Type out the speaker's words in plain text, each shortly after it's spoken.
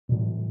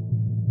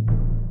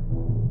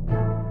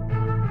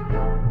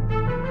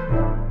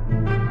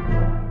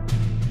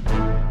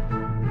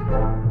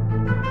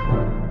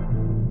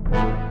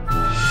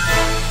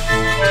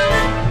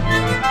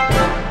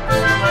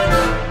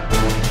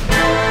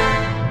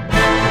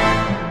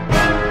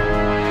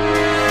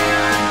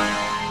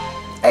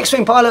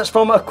X-Wing pilots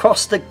from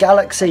across the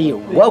galaxy,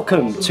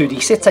 welcome to the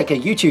Sith Taker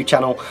YouTube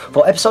channel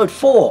for episode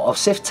 4 of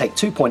Sith Take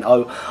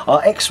 2.0,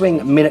 our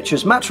X-Wing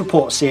Miniatures Match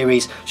Report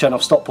series showing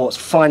off Stockport's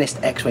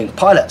finest X-Wing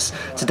pilots.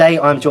 Today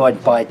I'm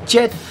joined by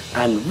Jed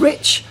and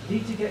Rich.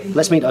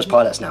 Let's meet those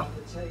pilots now.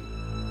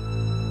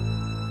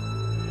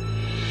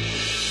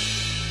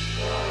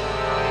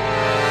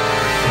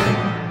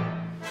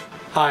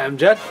 Hi, I'm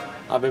Jed.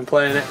 I've been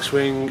playing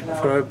X-Wing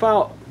for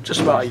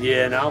just about a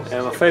year now.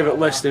 My favourite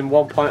list in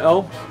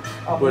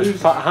 1.0 was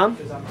Fat Han.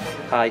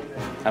 Hi,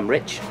 I'm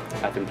Rich.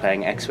 I've been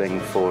playing X-Wing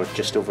for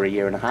just over a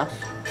year and a half.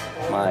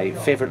 My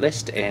favourite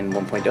list in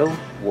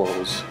 1.0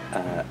 was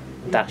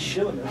Dash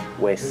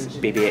with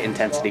BB-8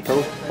 Intensity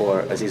Pull,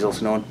 or as he's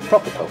also known,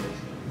 Proper Pull.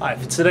 Right,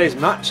 for today's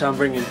match I'm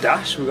bringing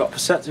Dash. We've got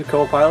Perceptive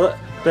Co-Pilot,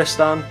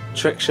 Bistan,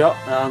 Trickshot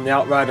and the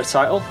Outrider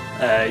title.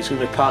 He's going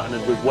to be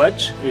partnered with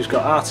Wedge, who's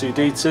got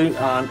R2-D2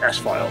 and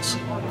S-Foils.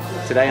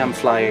 Today I'm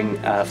flying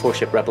a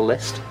 4-ship Rebel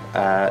list.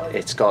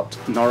 It's got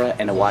Nora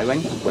in a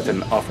Y-Wing with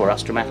an R4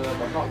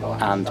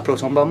 Astromech and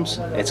proton bombs.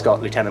 It's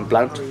got Lieutenant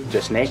Blount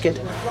just naked.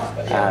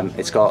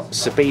 It's got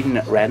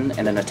Sabine Wren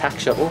in an attack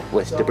shuttle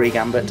with Debris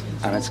Gambit,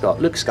 and it's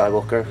got Luke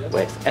Skywalker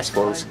with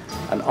S-Foils,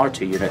 an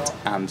R2 unit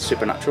and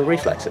supernatural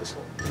reflexes.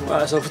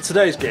 Right, so for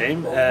today's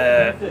game,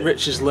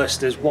 Rich's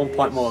list is 1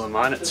 point more than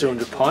mine at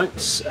 200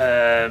 points.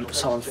 So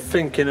I'm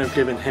thinking of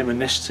giving him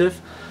initiative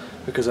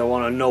because I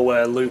want to know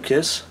where Luke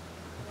is.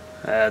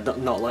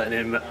 Not letting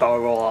him barrel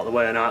roll out the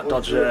way and out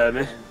dodge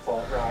me.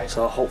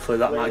 So hopefully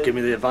that might give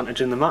me the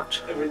advantage in the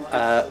match.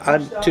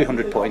 I'm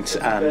 200 points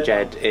and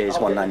Jed is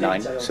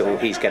 199, so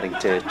he's getting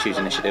to choose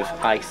initiative.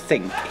 I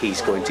think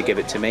he's going to give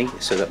it to me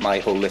so that my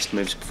whole list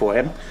moves before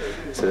him,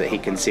 so that he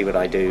can see what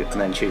I do and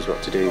then choose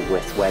what to do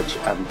with Wedge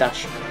and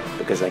Dash,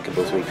 because they can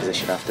both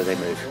reposition after they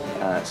move.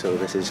 So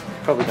this is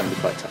probably going to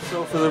be quite tough.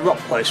 So for the rock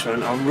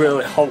placement, I'm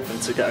really hoping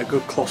to get a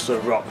good cluster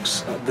of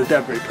rocks, the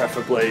debris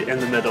preferably in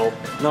the middle,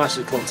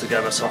 nicely clumped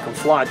together so I can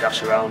fly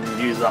Dash around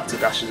and use that to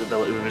Dash's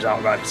ability with his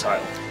Outrider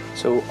title.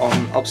 So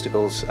on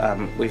obstacles,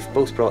 we've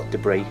both brought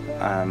debris,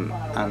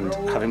 and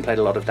having played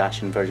a lot of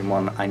Dash in version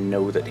 1, I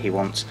know that he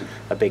wants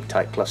a big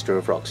tight cluster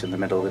of rocks in the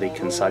middle that he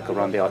can cycle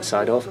around the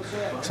outside of,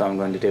 so I'm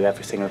going to do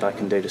everything that I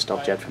can do to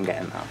stop Jed from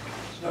getting that.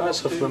 Alright,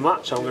 so for the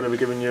match I'm going to be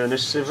giving you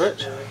initiative,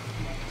 Rich.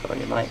 On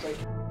your mic.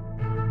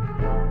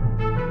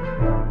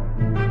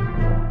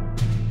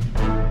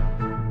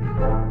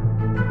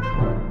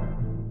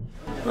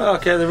 Well,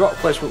 okay, the rock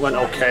placement went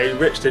okay.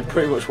 Rich did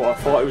pretty much what I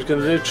thought he was going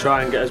to do,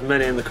 try and get as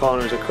many in the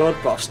corner as I could,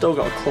 but I've still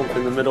got a clump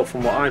in the middle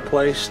from what I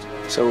placed.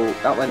 So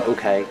that went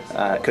okay,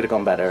 could have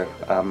gone better.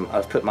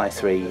 I've put my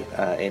 3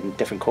 in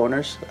different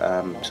corners,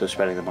 so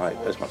spreading them out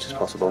as much as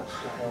possible.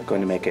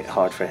 Going to make it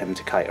hard for him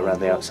to kite around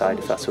the outside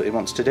if that's what he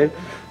wants to do,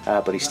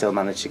 but he still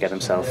managed to get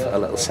himself a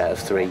little set of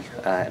 3 in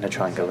a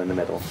triangle in the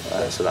middle,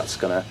 so that's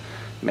going to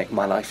make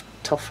my life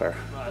tougher.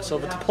 Right, so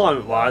for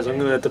deployment wise, I'm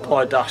going to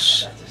deploy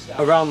Dash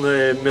around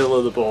the middle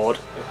of the board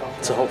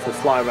to hopefully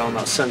fly around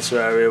that centre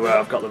area where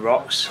I've got the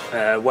rocks.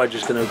 Wedge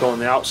is going to go on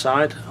the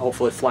outside,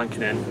 hopefully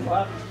flanking in.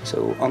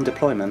 So on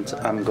deployment,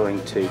 I'm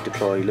going to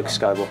deploy Luke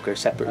Skywalker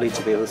separately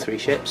to the other 3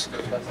 ships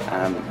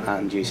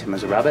and use him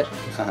as a rabbit.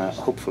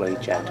 Hopefully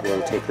Jed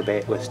will take the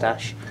bait with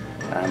Dash.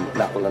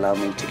 That will allow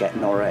me to get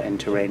Nora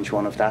into range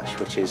 1 of Dash,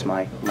 which is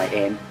my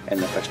aim in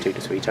the first 2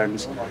 to 3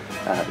 turns,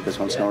 because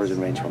once Nora's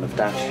in range 1 of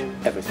Dash,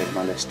 everything on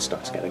my list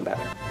starts getting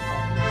better.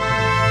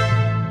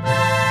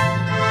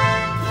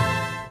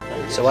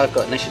 So I've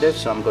got initiative,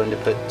 so I'm going to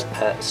put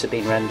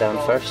Sabine Wren down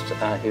first,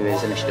 who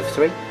is initiative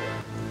 3.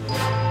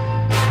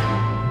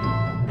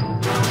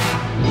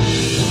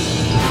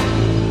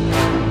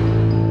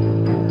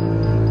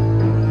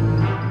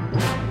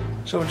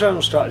 So my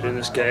general strategy in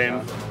this game,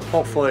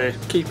 hopefully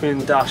keeping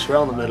Dash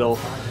around the middle,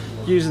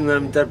 using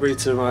them debris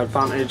to my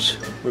advantage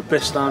with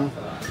Bistan.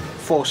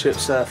 4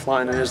 ships there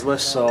flying in his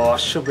list, so I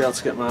should be able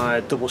to get my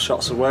double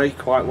shots away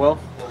quite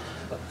well.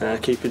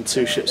 Keeping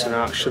 2 ships in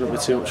arc shouldn't be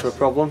too much of a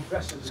problem.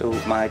 So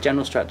my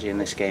general strategy in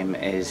this game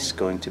is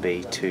going to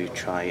be to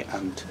try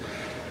and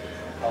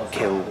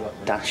kill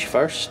Dash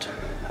first,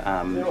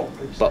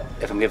 but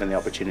if I'm given the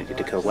opportunity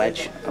to kill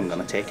Wedge, I'm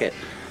going to take it.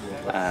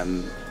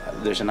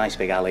 There's a nice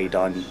big alley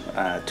down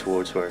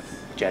towards where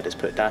Jed has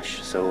put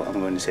Dash, so I'm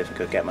going to see if I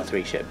could get my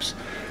 3 ships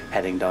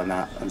heading down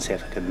that and see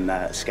if I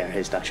can scare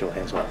his Dash away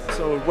as well.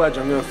 So with Wedge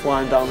I'm going to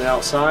fly him down the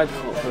outside,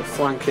 hopefully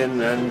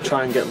flanking and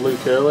try and get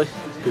Luke early,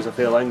 because I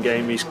feel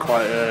endgame he's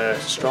quite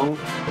strong.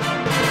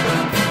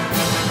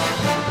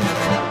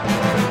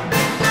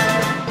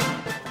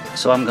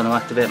 So I'm going to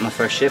activate my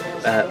first ship,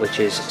 which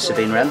is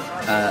Sabine Wren,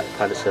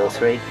 Pilot Skill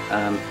 3.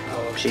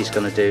 She's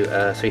going to do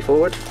 3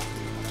 forward.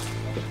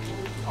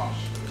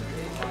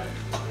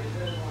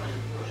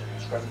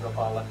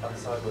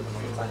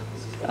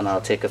 And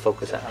I'll take a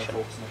focus action.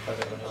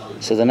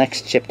 So the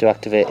next ship to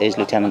activate is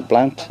Lieutenant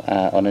Blount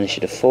on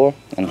initiative 4,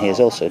 and he is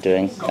also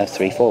doing a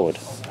 3 forward.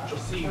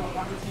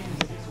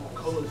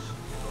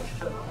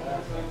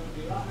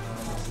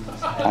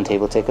 And he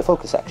will take a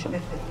focus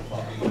action.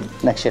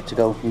 Next ship to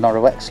go, Nora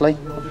Wexley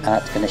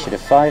at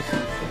initiative 5.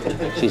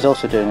 She's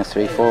also doing a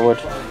 3 forward.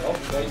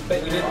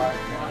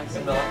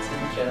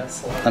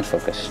 And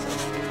focus.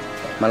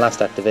 My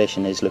last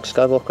activation is Luke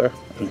Skywalker,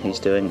 and he's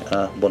doing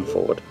a 1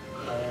 forward.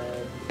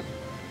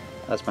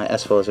 As my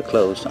S4s are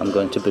closed, I'm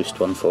going to boost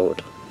 1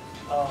 forward.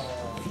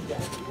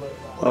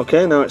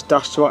 Okay, now it's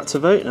dash to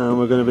activate, and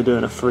we're going to be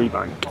doing a 3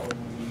 bank.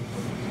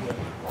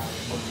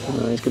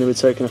 He's going to be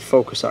taking a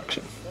focus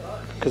action.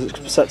 Because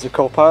it's set to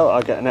co-pilot,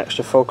 I get an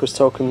extra focus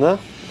token there.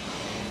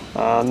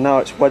 And now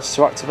it's Wedge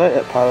to activate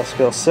at pilot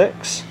skill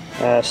 6,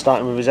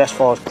 starting with his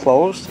S4s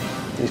closed.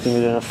 He's going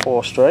to be doing a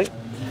 4 straight.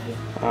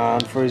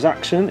 And for his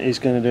action, he's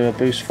going to do a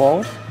boost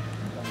forward.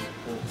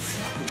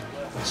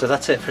 So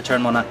that's it for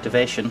turn 1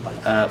 activation.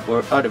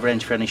 We're out of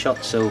range for any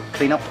shots, so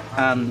clean up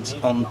and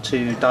on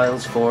to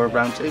dials for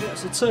round 2.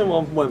 So turn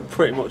 1 went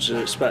pretty much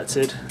as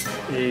expected.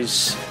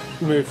 He's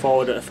moved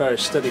forward at a very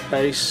steady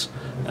pace.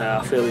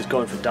 I feel he's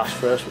going for dash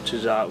first, which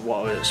is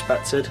what I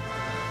expected.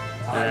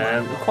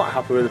 We're quite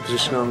happy with the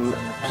position of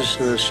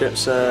the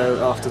ships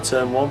after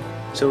turn 1.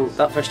 So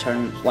that first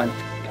turn went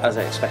as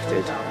I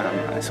expected.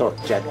 I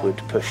thought Jed would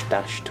push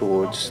Dash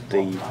towards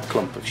the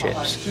clump of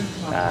ships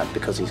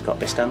because he's got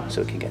Bistan,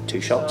 so he can get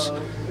 2 shots,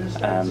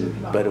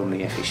 but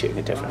only if he's shooting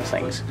at different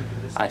things.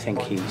 I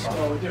think he's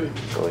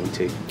going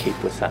to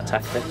keep with that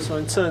tactic. So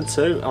in turn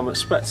 2, I'm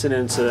expecting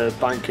him to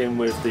bank in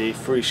with the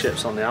 3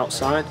 ships on the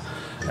outside.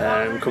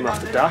 Come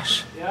after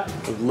Dash.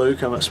 With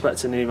Luke, I'm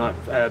expecting he might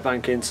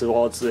bank in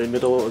towards the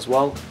middle as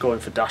well, going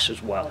for Dash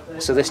as well.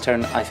 So this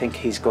turn I think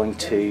he's going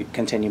to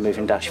continue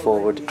moving Dash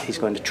forward. He's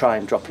going to try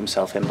and drop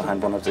himself in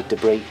behind one of the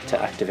debris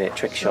to activate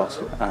trick shot.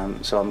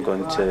 So I'm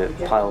going to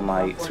pile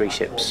my 3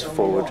 ships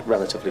forward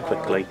relatively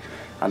quickly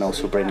and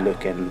also bring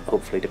Luke in,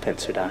 hopefully to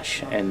pincer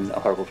Dash in a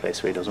horrible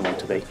place where he doesn't want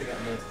to be.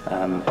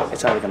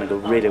 It's either going to go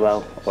really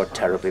well or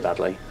terribly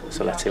badly,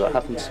 so let's see what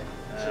happens.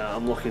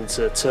 I'm looking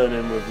to turn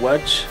in with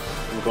Wedge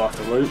and go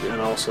after Luke, and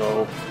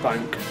also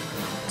bank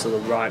to the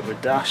right with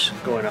Dash,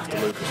 going after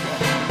Luke as well.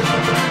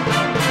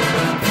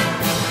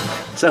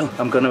 So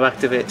I'm going to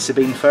activate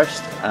Sabine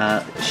first.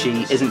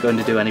 She isn't going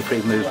to do any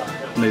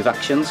pre-move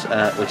actions,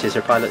 which is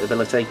her pilot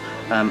ability,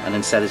 and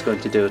instead is going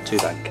to do a 2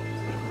 bank.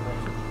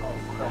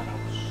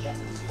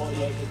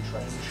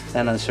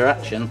 Then as her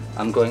action,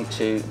 I'm going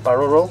to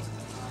barrel roll.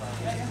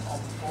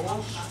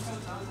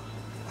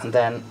 And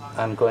then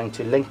I'm going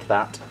to link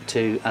that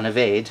to an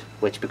evade,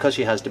 which because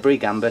she has debris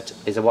gambit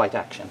is a white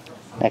action.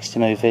 Next to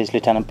move is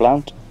Lieutenant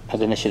Blount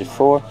at initiative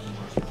 4.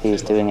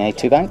 He's doing a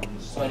 2 bank.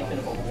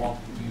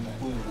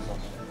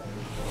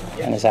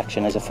 And his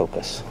action is a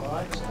focus.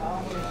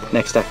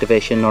 Next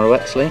activation, Nora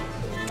Wexley.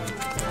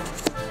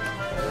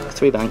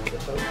 3 bank.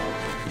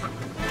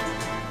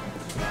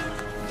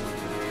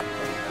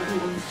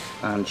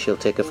 And she'll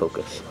take a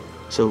focus.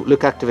 So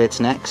Luke activates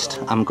next.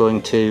 I'm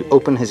going to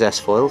open his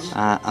S-foils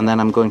and then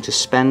I'm going to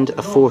spend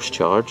a force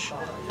charge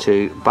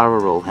to barrel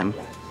roll him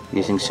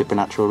using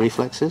supernatural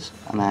reflexes,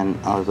 and then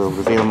I will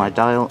reveal my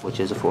dial, which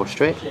is a 4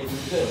 straight,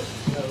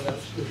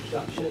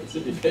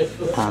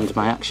 and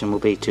my action will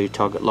be to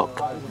target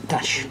lock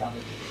Dash.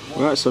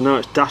 Right, so now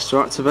it's Dash to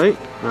activate,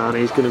 and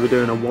he's going to be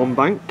doing a 1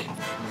 bank.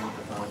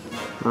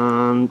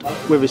 And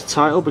with his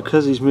title,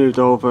 because he's moved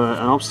over an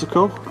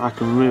obstacle, I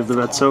can remove the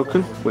red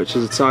token, which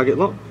is a target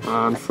lock.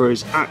 And for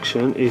his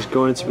action, he's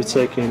going to be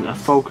taking a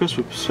focus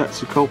with respect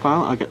to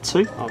co-pilot. I get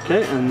 2.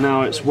 Okay, and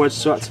now it's Wedge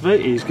to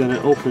activate. He's going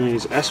to open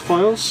his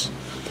S-foils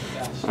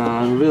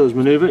and reveal his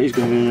manoeuvre. He's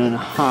going to be doing a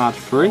hard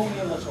 3.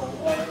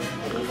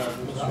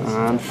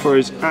 And for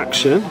his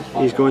action,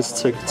 he's going to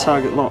take a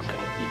target lock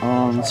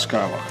on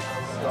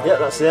Skywalker. Yeah,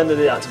 that's the end of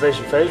the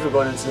activation phase. We're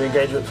going into the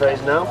engagement phase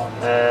now.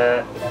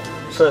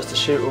 First to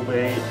shoot will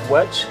be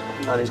Wedge,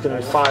 and he's going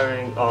to be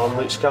firing on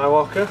Luke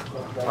Skywalker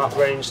at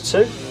range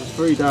 2.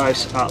 3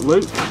 dice at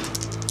Luke,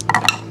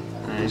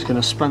 and he's going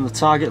to spend the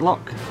target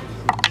lock.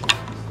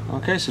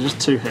 Okay, so just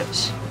 2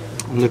 hits.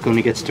 Luke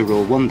only gets to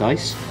roll 1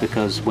 dice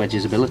because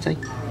Wedge's ability,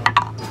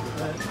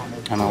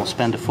 and I'll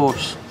spend a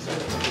force,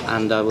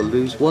 and I will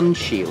lose 1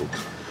 shield.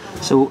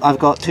 So I've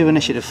got 2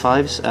 initiative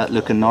 5s at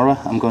Luke and Nora.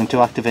 I'm going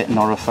to activate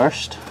Nora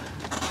first,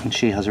 and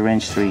she has a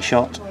range 3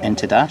 shot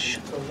into Dash.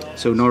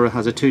 So Nora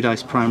has a 2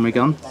 dice primary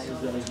gun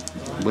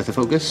with a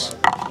focus,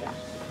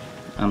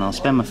 and I'll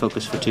spend my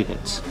focus for 2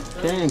 hits.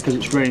 Okay, and because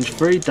it's range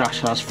 3, Dash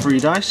has 3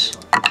 dice.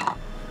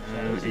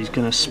 He's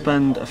going to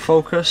spend a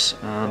focus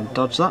and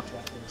dodge that.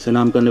 So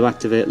now I'm going to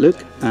activate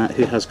Luke,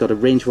 who has got a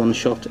range 1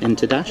 shot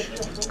into Dash.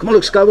 Come on,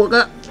 Luke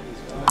Skywalker!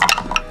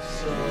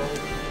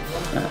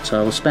 So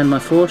I will spend my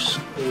force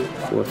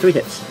for 3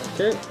 hits.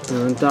 Okay,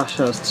 and Dash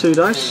has 2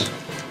 dice.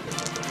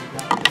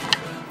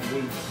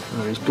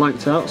 And he's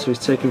blanked out, so he's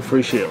taking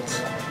 3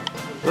 shields.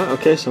 Right,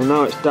 okay, so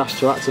now it's Dash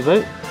to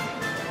activate.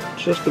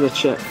 Just going to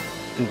check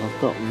if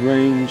I've got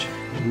range.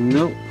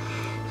 Nope.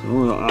 So I've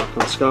only got arc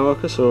on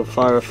Skywalker, so I'll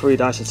fire a 3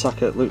 dice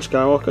attack at Luke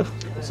Skywalker.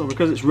 So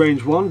because it's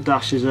range 1,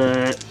 Dash is,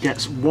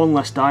 gets 1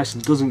 less dice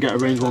and doesn't get a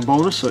range 1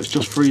 bonus, so it's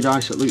just 3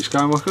 dice at Luke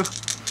Skywalker.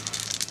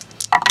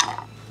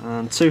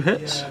 And 2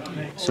 hits.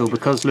 So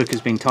because Luke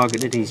has been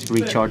targeted, he's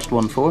recharged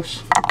 1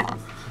 force.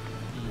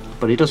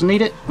 but he doesn't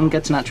need it and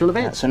gets natural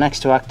evade. So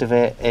next to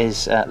activate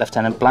is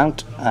Lieutenant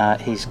Blount.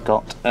 He's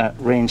got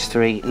range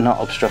 3,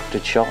 not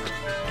obstructed shot,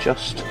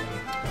 just.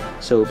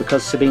 So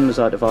because Sabine was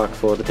out of arc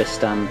for the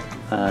Bistan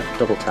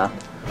double tap,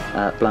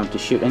 Blount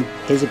is shooting.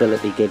 His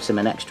ability gives him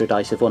an extra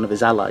dice if one of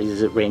his allies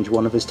is at range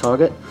 1 of his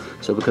target.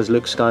 So because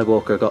Luke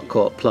Skywalker got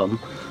caught plumb,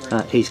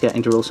 he's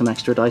getting to roll some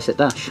extra dice at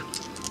dash.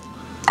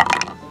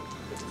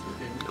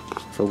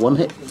 For 1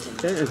 hit.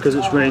 Okay, and because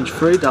it's range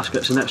 3, Dash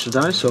gets an extra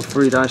dice, so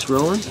 3 dice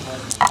rolling.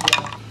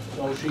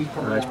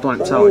 It's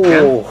blanked out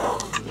again,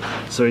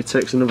 so he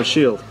takes another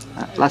shield.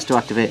 Last to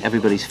activate,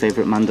 everybody's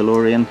favourite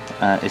Mandalorian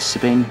is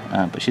Sabine,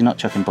 but she's not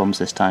chucking bombs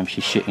this time,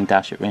 she's shooting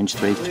Dash at range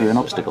 3 through an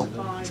obstacle.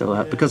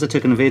 So because I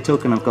took an evade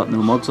token, I've got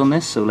no mods on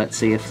this, so let's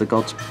see if the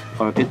gods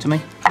are good to me.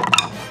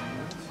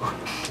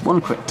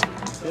 1 crit.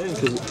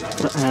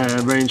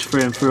 Yeah, range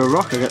 3 and through a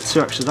rock, I get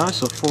 2 extra dice,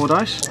 so 4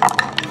 dice.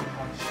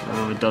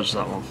 And we dodge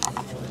that one.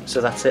 So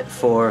that's it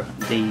for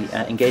the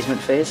engagement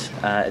phase.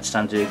 It's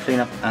time to do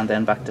cleanup and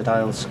then back to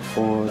dials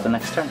for the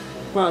next turn.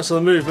 Right, so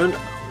the movement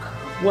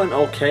went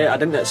okay. I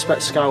didn't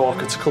expect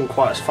Skywalker to come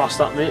quite as fast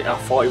at me. I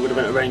thought he would have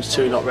been at range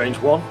 2, not range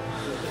 1.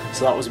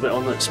 So that was a bit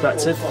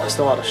unexpected. I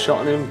still had a shot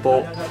on him,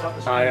 but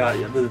I,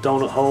 with the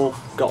donut hole,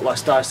 got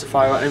less dice to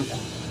fire at him.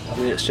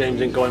 And the exchange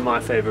didn't go in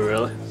my favour,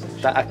 really.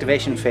 That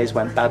activation phase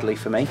went badly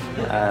for me.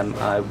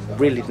 I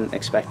really didn't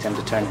expect him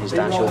to turn his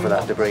dash over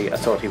that debris. I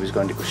thought he was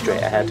going to go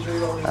straight ahead.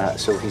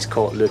 So he's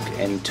caught Luke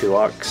in 2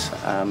 arcs.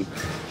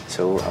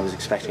 So I was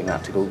expecting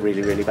that to go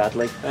really, really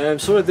badly.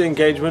 So with the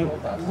engagement,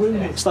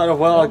 it started off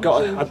well.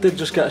 I did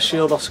just get a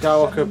shield off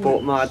Skywalker,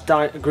 but my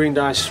green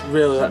dice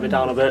really let me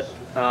down a bit,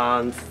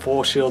 and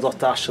 4 shield off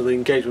Dash, so the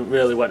engagement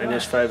really went in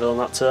his favour on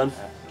that turn.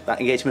 That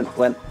engagement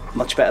went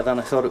much better than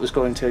I thought it was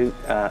going to.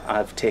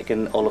 I've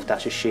taken all of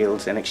Dash's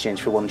shields in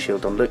exchange for 1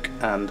 shield on Luke,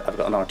 and I've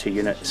got an R2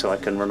 unit, so I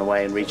can run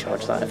away and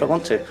recharge that if I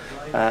want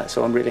to.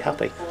 So I'm really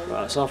happy.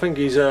 Right, so I think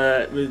he's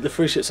the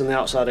 3 ships on the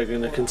outside are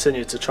going to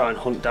continue to try and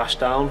hunt Dash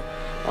down.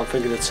 I'm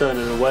thinking of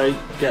turning away,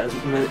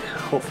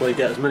 hopefully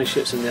get as many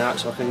ships in the arc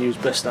so I can use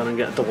Bistan and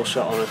get a double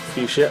shot on a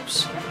few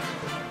ships.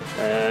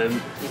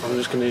 I'm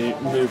just going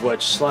to move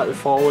Wedge slightly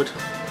forward,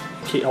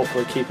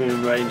 hopefully keep him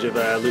in range of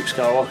Luke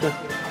Skywalker.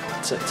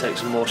 Take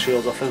some more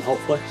shields off him,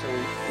 hopefully.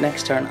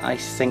 Next turn, I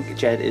think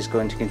Jed is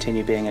going to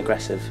continue being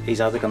aggressive.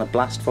 He's either going to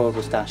blast forward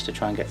with Dash to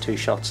try and get 2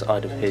 shots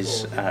out of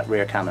his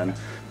rear cannon,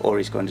 or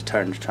he's going to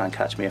turn to try and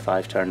catch me if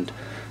I've turned.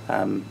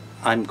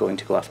 I'm going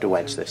to go after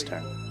Wedge this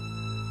turn.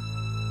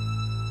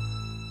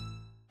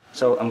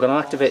 So I'm going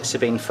to activate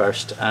Sabine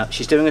first.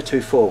 She's doing a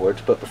 2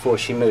 forward, but before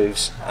she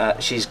moves,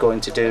 she's going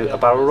to do a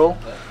barrel roll,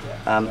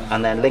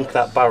 and then link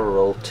that barrel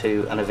roll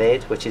to an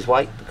evade, which is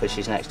white because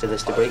she's next to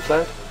this debris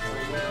cloud.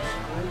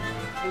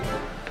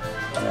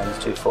 And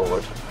then 2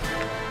 forward.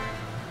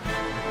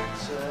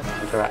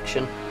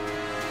 Interaction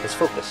is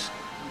focus.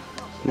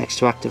 Next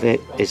to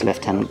activate is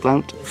Lieutenant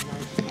Blount,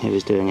 who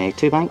is doing a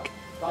 2 bank.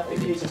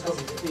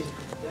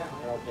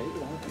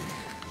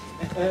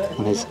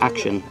 And his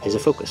action is a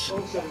focus.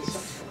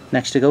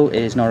 Next to go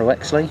is Nora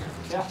Wexley.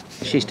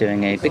 She's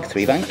doing a big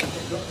 3 bank.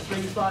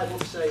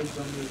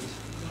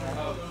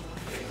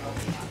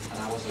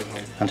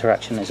 And her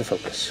action is a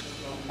focus.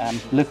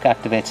 Luke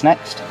activates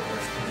next.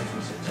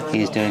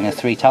 He's doing a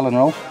 3 Talon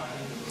roll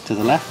to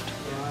the left,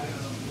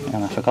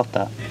 and I forgot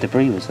that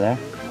debris was there.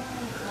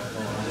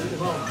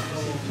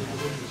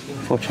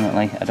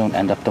 Fortunately, I don't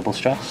end up double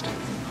stressed.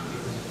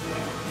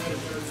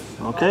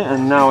 Okay,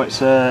 and now it's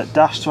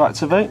Dash to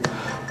activate,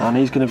 and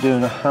he's going to be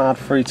doing a hard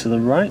 3 to the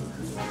right.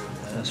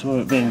 So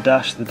with it being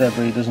Dash, the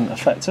debris doesn't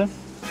affect him.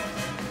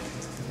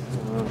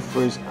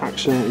 For his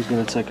action, he's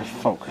going to take a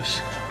focus.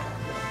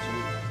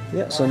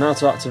 Yeah, so now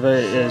to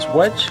activate is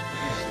Wedge,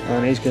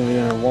 and he's going to be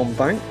doing a 1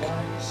 bank.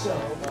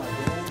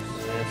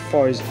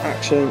 For his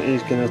action,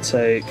 he's going to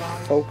take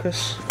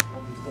focus.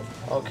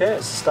 Okay,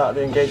 it's the start of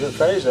the engagement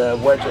phase.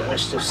 Wedge at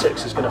initiative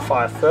 6 is going to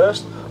fire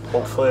first.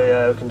 Hopefully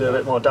we can do a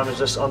bit more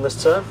damage on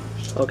this turn.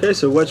 Okay,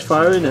 so Wedge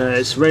firing,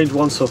 it's range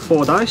 1, so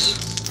 4 dice.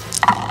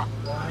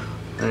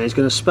 And he's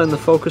going to spend the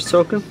focus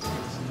token.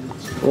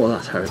 Oh,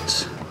 that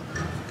hurts.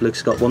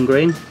 Luke's got 1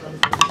 green,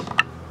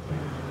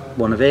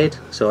 1 evade,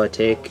 so I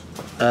take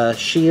a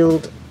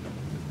shield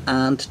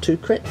and 2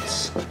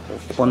 crits.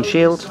 1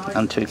 shield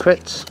and 2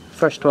 crits.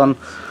 First one,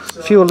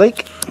 fuel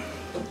leak.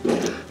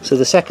 So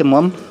the second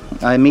one,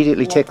 I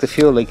immediately take the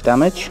fuel leak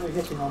damage,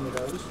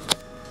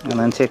 and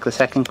then take the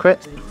second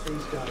crit,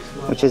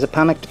 which is a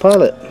panicked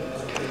pilot.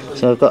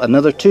 So I've got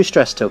another 2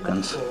 stress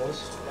tokens.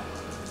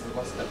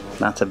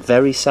 That's a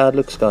very sad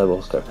Luke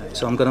Skywalker.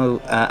 So I'm going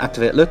to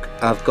activate Luke.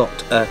 I've got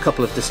a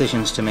couple of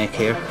decisions to make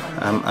here.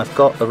 I've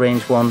got a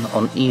range 1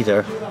 on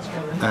either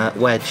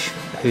Wedge,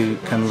 who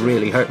can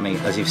really hurt me,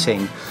 as you've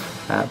seen,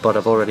 but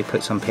I've already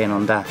put some pain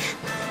on Dash.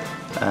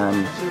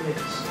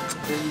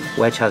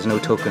 Wedge has no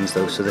tokens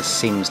though, so this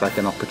seems like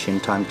an opportune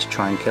time to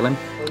try and kill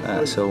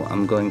him. So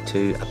I'm going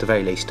to, at the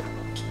very least,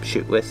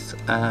 shoot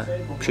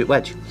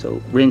Wedge.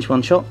 So range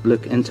 1 shot,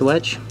 Luke into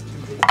Wedge,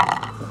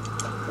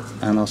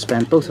 and I'll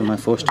spend both of my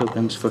force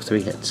tokens for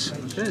 3 hits.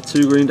 Okay,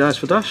 2 green dice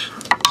for Dash.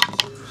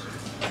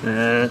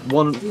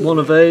 One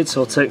evades,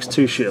 so takes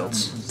 2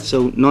 shields.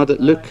 So now that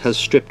Luke has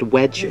stripped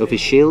Wedge of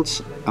his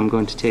shields, I'm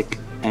going to take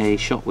a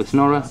shot with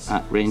Nora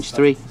at range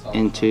 3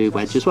 into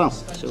Wedge as well.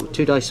 So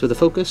 2 dice with a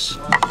focus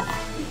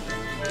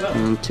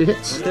and 2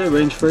 hits. Okay,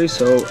 range 3,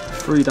 so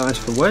 3 dice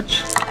for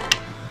Wedge.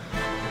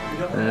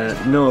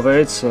 No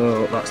evade,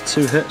 so that's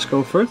 2 hits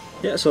go through.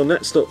 Yeah, so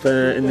next up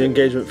in the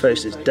engagement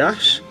phase is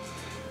Dash.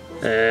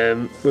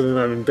 With him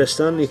having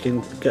Bistan, you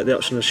can get the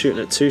option of shooting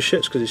at 2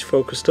 ships because he's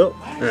focused up.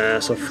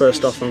 So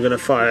first off, I'm going to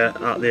fire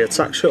at the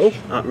attack shuttle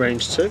at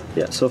range 2.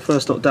 Yeah, so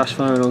first up, Dash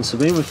firing on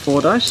Sabine with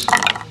 4 dice.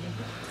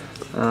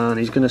 And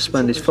he's going to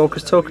spend his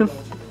focus token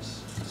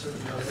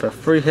for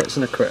 3 hits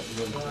and a crit.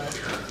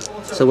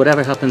 So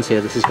whatever happens here,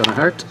 this is going to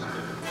hurt.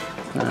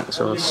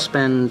 So I'll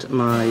spend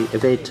my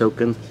evade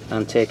token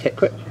and take hit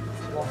crit.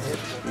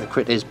 The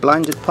crit is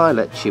blinded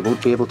pilot, she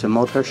won't be able to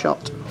mod her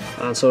shot.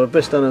 And so with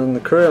Bistan and the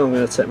crew, I'm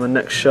going to take my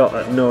next shot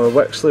at Nora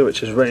Wexley,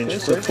 which is range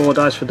 4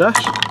 dice for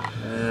Dash.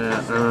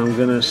 And I'm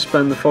going to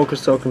spend the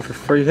focus token for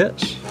 3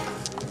 hits.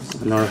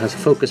 Nora has a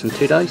focus and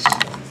 2 dice.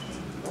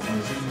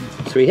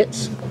 3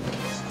 hits,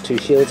 2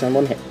 shields and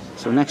 1 hit.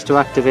 So next to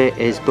activate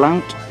is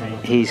Blount.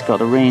 He's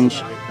got a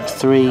range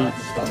 3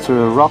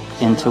 through a rock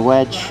into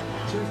Wedge,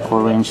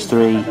 or range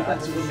 3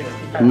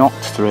 not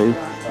through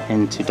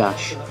into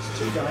Dash.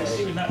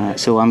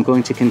 So I'm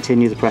going to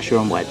continue the pressure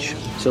on Wedge.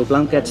 So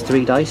Blount gets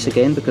 3 dice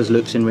again because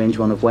Luke's in range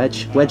 1 of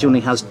Wedge. Wedge only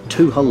has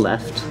 2 hull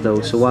left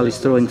though, so while he's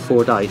throwing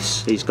 4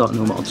 dice, he's got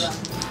no mods.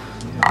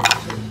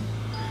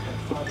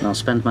 And I'll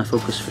spend my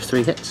focus for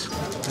 3 hits.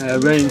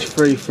 Range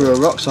 3 through a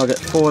rock, so I'll get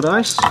 4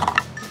 dice.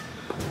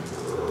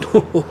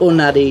 Oh,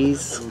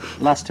 naddies!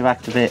 Last to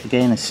activate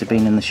again is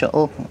Sabine in the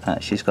shuttle.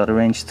 She's got a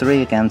range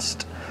 3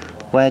 against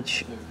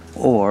Wedge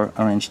or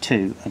a range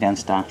 2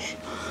 against Dash.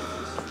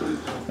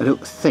 I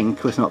don't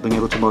think, with not being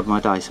able to mod my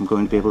dice, I'm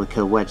going to be able to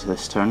kill Wedge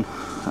this turn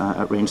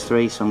at range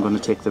 3, so I'm going to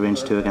take the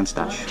range 2 against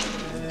Dash.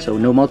 So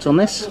no mods on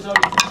this.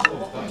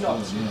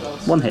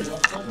 1 hit.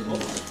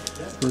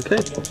 Okay,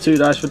 2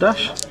 dice for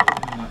Dash.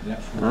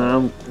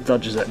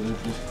 Dodges it.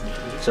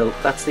 So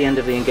that's the end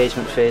of the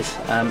engagement phase.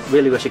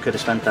 Really wish I could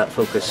have spent that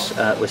focus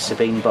with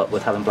Sabine, but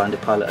with having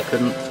blinded pilot I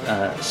couldn't,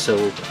 so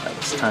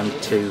it's time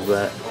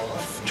to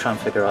try and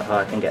figure out how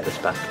I can get this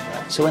back.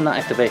 So in that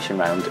activation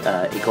round,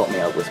 he caught me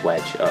out with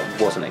Wedge. I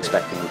wasn't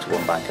expecting him to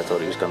one bank. I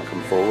thought he was going to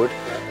come forward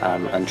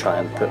and try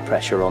and put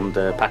pressure on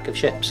the pack of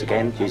ships,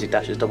 again using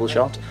Dash's double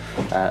shot.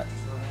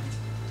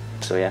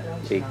 So yeah,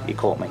 he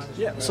caught me.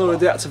 Yeah. So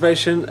with the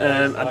activation,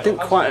 I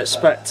didn't quite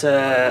expect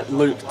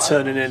Luke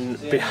turning in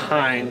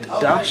behind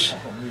Dash.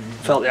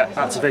 Felt the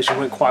activation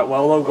went quite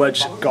well though.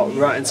 Wedge got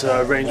right into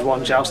a range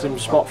 1 jousting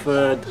spot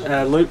for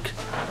Luke,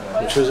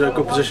 which was a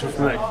good position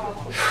for me.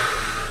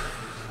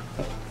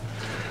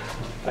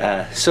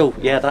 So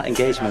yeah, that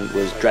engagement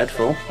was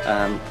dreadful.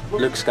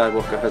 Luke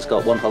Skywalker has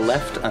got 1 hull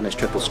left and is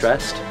triple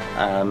stressed.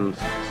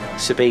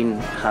 Sabine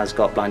has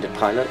got blinded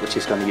pilot, which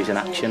is going to use an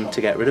action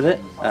to get rid of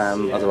it.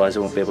 Otherwise I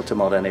won't be able to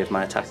mod any of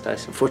my attack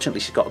dice. Unfortunately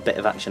she's got a bit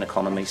of action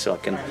economy, so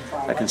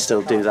I can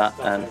still do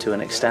that to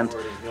an extent.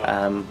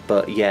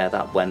 But yeah,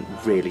 that went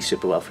really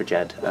super well for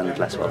Jed and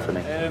less well for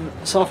me.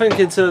 So I think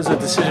in terms of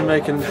decision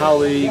making and how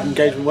the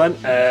engagement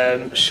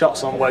went,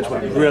 shots on Wedge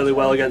went really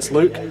well against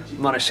Luke.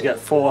 Managed to get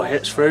 4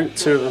 hits through,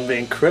 2 of them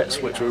being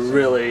crits, which were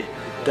really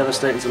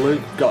devastating to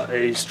Luke. Got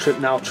his trip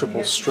now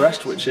triple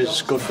stressed, which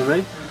is good for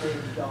me.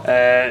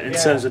 In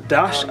terms of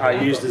Dash, I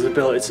used his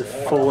ability to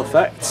full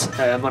effect,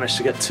 managed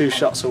to get 2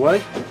 shots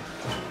away,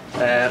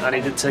 and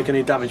he didn't take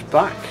any damage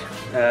back.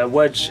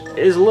 Wedge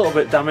is a little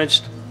bit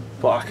damaged,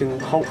 but I can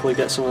hopefully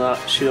get some of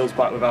that shields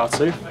back with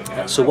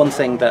R2. So one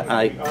thing that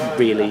I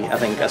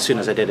think as soon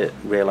as I did it,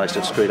 realised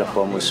I'd screwed up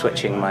on was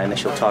switching my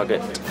initial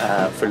target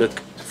for Luke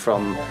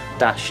from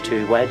Dash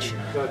to Wedge.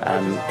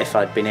 If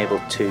I'd been able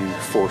to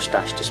force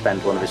Dash to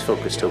spend 1 of his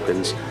focus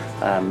tokens,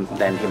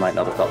 then he might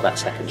not have got that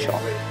second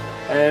shot.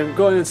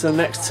 Going into the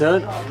next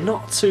turn, I'm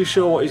not too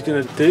sure what he's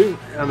going to do.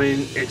 I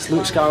mean, it's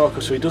Luke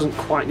Skywalker, so he doesn't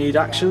quite need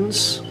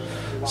actions,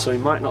 so he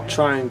might not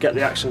try and get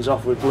the actions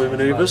off with blue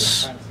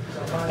manoeuvres.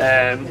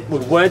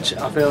 With Wedge,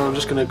 I feel I'm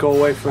just going to go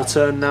away for a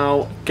turn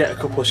now, get a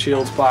couple of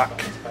shields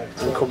back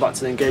and come back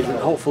to the engagement.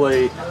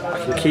 Hopefully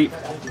I can keep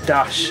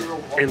Dash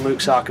in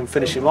Luke's arc and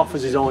finish him off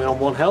as he's only on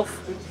 1 health.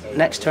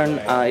 Next turn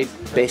I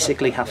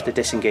basically have to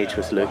disengage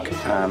with Luke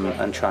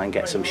and try and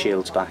get some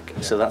shields back,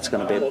 so that's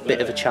going to be a bit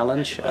of a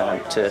challenge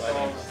to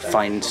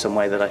find some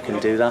way that I can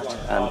do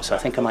that. So I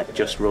think I might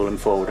just roll him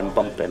forward and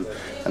bump him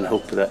and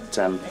hope that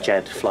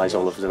Jed flies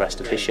all of the rest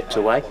of his ships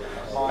away.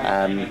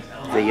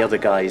 The other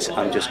guys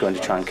I'm just going to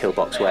try and kill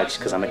box Wedge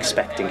because I'm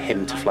expecting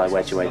him to fly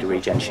Wedge away to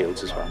regen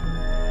shields as well.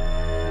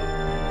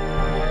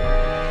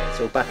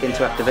 So back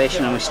into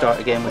activation and we start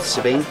again with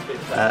Sabine.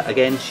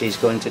 Again, she's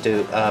going to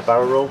do a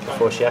barrel roll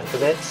before she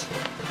activates,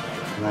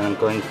 and then I'm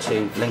going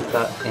to link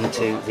that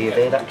into the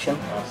evade action.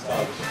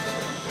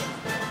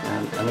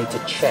 I need to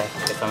check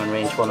if I'm in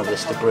range 1 of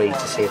this debris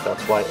to see if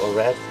that's white or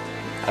red.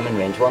 I'm in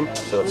range 1,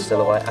 so it's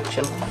still a white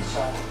action.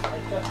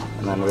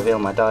 And then reveal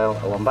my dial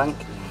at 1 bank.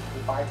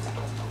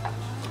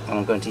 and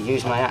I'm going to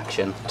use my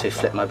action to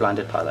flip my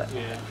blinded pilot.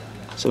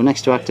 So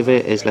next to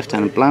activate is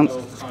Lieutenant Blount.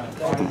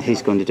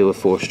 He's going to do a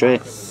 4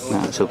 straight.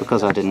 So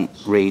because I didn't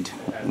read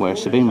where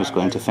Sabine was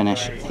going to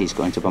finish, he's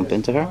going to bump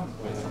into her,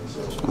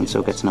 and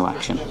so gets no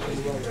action.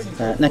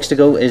 Next to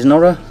go is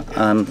Nora.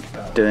 I'm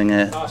doing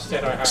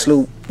a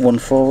slow 1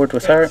 forward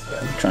with her,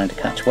 trying to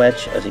catch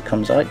Wedge as he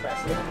comes out.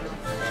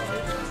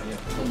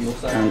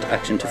 And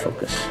action to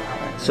focus.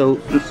 So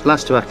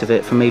last to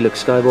activate for me, Luke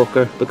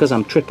Skywalker. Because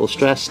I'm triple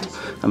stressed,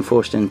 I'm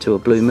forced into a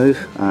blue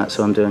move,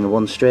 so I'm doing a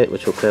 1 straight,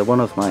 which will clear 1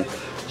 of my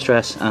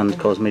stress and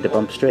cause me to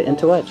bump straight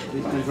into Wedge.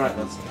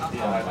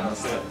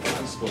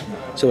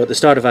 So at the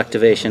start of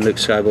activation, Luke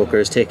Skywalker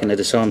has taken a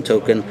disarm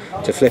token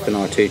to flip an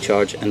R2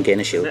 charge and gain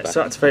a shield back. Next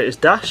to activate is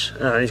Dash,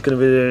 and he's going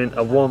to be doing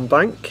a 1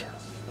 bank.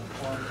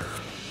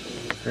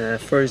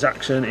 For his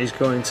action, he's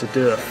going to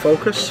do a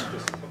focus.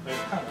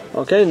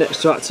 Okay,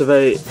 next to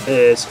activate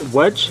is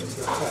Wedge,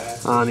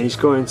 and he's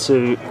going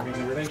to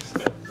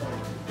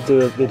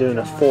be doing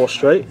a 4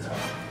 straight,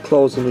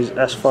 closing his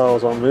S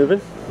files on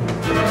moving.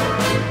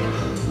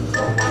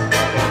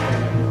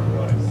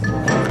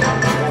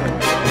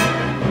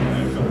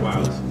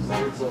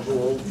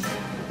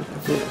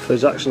 For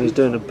his action, he's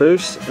doing a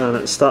boost, and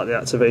at the start of the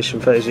activation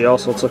phase, he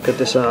also took a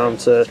disarm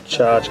to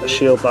charge a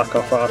shield back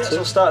off R2. So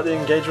we'll start the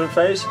engagement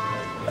phase.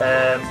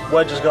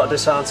 Wedge has got a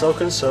disarm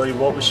token, so he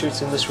won't be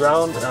shooting this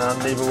round, and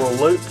neither will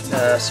Luke,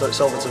 so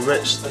it's over to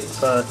Rich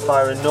for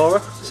firing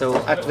Nora. So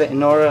activating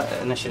Nora,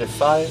 initiative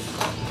 5.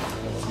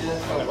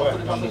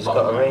 She's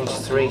got a range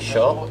 3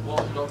 shot,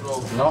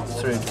 not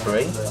through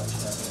 3,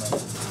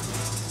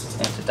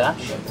 into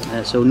dash.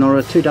 So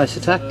Nora 2 dice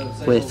attack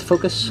with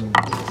focus,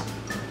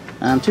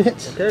 and 2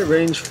 hits. Okay,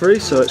 range 3,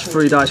 so it's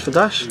 3 dice for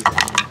dash.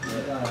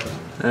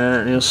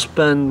 And he'll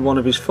spend 1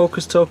 of his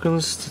focus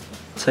tokens to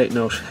take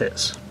no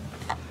hits.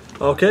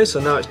 Okay, so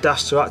now it's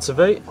dash to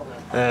activate.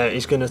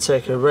 He's going to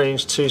take a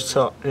range 2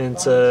 shot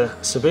into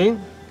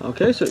Sabine.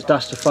 Okay, so it's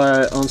dash to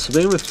fire on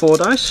Sabine with 4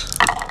 dice.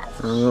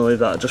 And we'll leave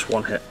that at just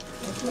 1 hit.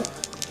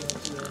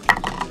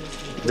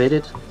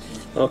 Evaded.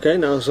 Okay,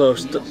 now so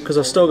because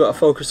I've still got a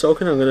focus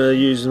token, I'm going to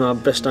use my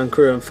Bistan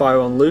crew and fire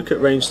on Luke at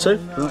range 2.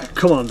 Right,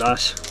 come on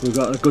Dash, we've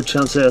got a good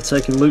chance here of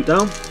taking Luke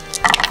down.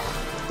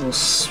 We'll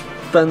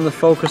spend the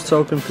focus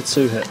token for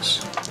 2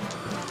 hits.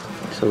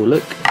 So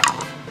Luke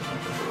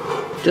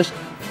just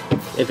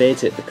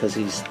evades it because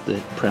he's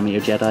the premier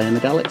Jedi in the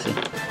galaxy.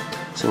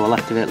 So we'll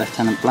activate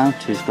Lieutenant Blount,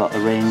 who's got a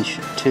range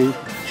 2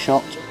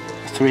 shot,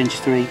 3-inch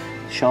 3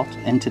 shot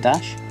into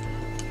dash.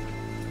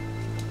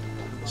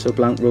 So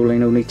Blount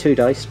rolling only 2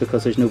 dice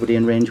because there's nobody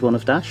in range 1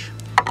 of dash,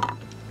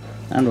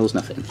 and rolls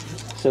nothing.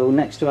 So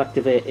next to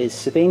activate is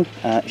Sabine.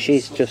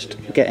 She's just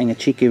getting a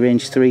cheeky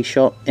range 3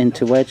 shot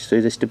into Wedge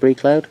through this debris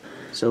cloud.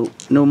 So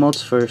no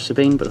mods for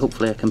Sabine, but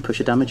hopefully I can push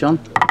a damage on.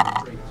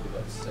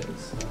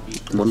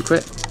 1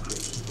 crit.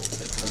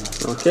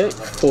 Okay,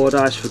 4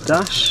 dice for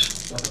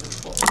dash,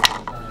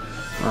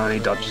 and he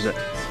dodges it.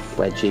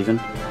 Wedge even.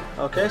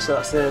 Okay, so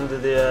that's the end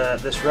of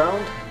this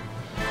round.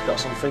 Got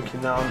some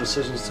thinking now and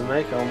decisions to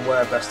make on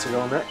where best to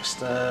go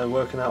next,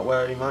 working out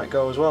where he might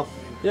go as well.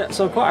 Yeah,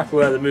 so I'm quite happy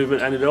where the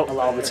movement ended up.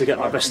 Allowed me to get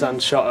my Bistan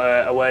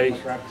shot away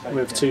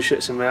with 2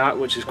 shits in my act,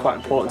 which is quite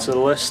important to the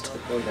list,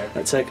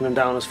 and taking them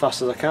down as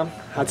fast as I can.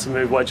 Had to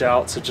move Wedge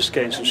out to just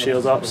gain some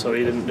shields up, so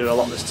he didn't do a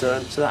lot this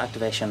turn. So that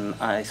activation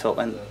I thought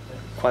went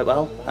quite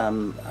well.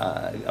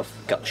 I've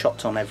got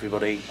shots on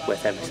everybody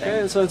with everything.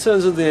 Okay, so in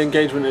terms of the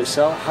engagement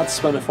itself, I had to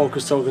spend a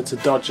focus token to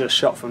dodge a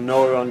shot from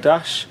Nora on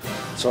dash,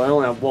 so I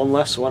only have 1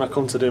 left. So when I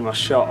come to do my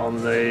shot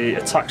on the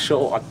attack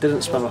shuttle, I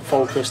didn't spend my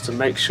focus to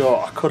make sure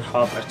I could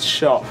have a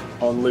shot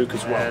on Luke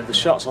as well. The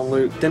shots on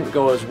Luke didn't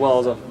go as well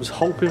as I was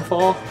hoping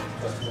for.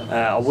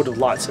 I would have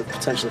liked to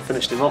potentially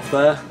finish him off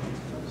there,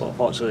 but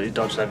unfortunately he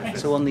dodged everything.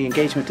 So on the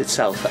engagement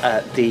itself,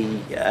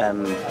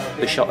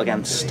 the shot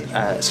against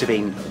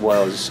Sabine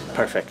was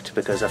perfect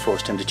because I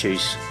forced him to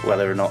choose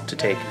whether or not to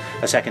take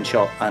a second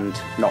shot and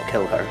not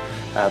kill her,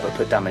 but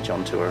put damage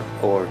onto her,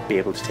 or be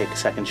able to take a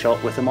second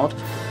shot with a mod.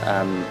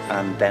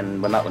 And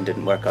then when that one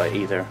didn't work out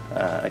either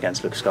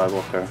against Luke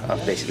Skywalker,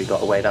 I've basically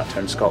got away that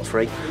turn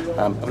scot-free.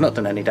 I've not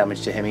done any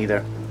damage to him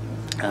either.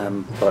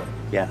 But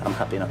yeah, I'm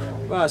happy enough.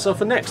 Right, so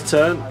for next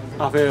turn,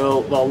 I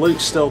feel, well,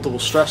 Luke's still double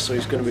stressed, so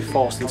he's going to be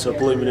forced into a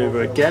blue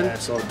manoeuvre again.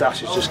 So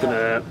Dash is just going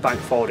to bank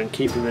forward and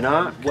keep him in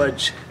arc.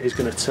 Wedge is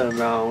going to turn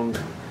around,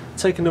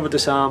 take another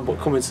disarm, but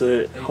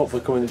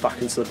hopefully coming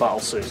back into the battle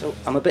soon. So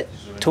I'm a bit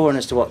torn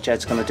as to what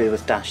Jed's going to do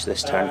with Dash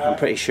this turn. I'm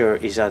pretty sure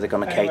he's either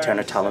going to K-turn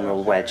or Talon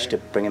roll Wedge to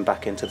bring him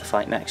back into the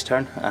fight next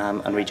turn,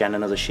 and regen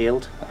another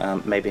shield,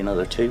 maybe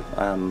another 2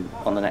 on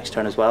the next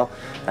turn as well.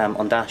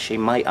 On Dash he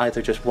might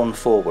either just 1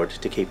 forward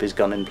to keep his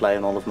gun in play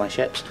on all of my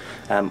ships,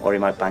 or he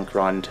might bank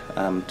round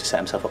to set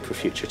himself up for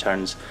future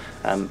turns.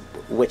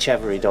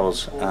 Whichever he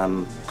does,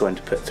 I'm going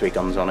to put 3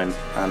 guns on him,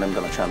 and I'm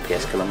going to try and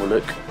PS kill him with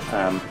Luke,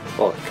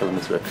 or kill him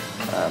with Luke.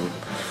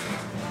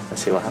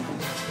 Let's see what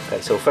happens.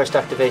 Okay, so first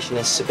activation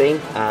is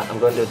Sabine. I'm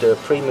going to do a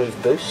pre-move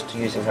boost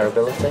using her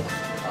ability,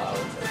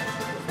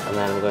 and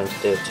then I'm going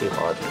to do it 2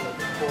 hard.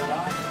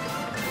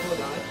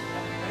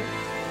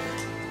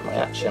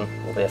 action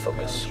will be a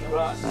focus.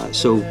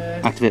 So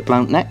activate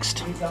Blount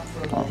next.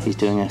 He's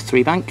doing a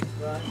 3 bank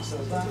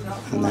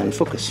and then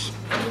focus.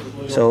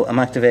 So I'm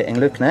activating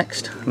Luke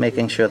next,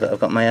 making sure that I've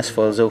got my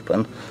S-foils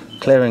open,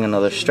 clearing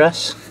another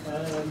stress,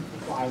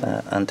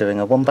 and doing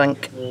a 1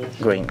 bank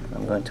green.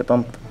 I'm going to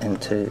bump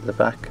into the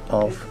back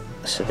of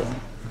Sabine.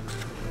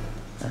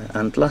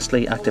 And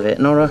lastly activate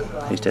Nora,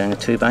 who's doing a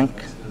 2 bank,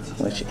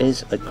 which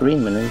is a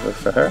green manoeuvre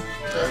for her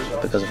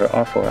because of her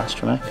R4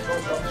 astromech,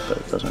 but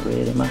it doesn't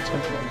really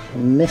matter.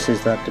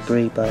 Misses that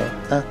debris by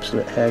an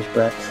absolute hair's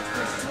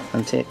breadth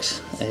and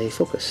takes a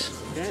focus.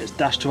 Okay, it's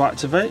dash to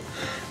activate,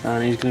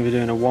 and he's going to be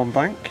doing a 1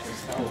 bank.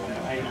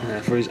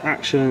 For his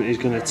action, he's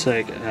going to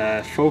take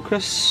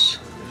focus,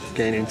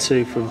 gaining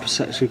 2 from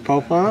perceptive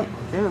pole planet.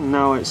 Okay, and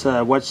now it's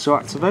wedge to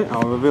activate.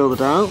 I'll reveal the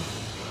dial.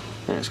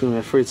 It's going to be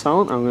a free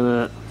talent. I'm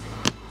going to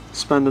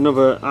spend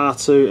another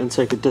R2 and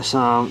take a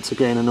disarm to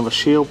gain another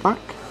shield back.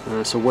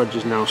 So Wedge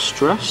is now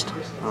stressed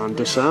and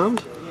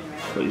disarmed,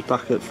 but he's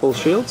back at full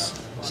shields.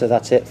 So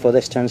that's it for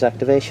this turn's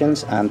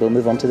activations, and we'll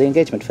move on to the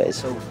engagement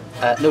phase.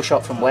 No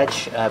shot from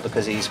Wedge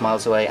because he's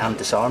miles away and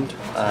disarmed.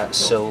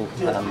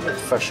 The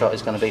first shot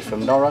is going to be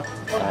from Nora,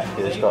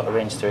 who's got a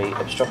range 3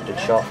 obstructed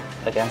shot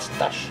against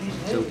Dash.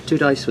 So 2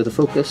 dice with a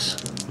focus,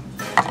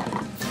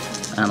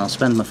 and I'll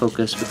spend my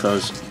focus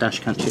because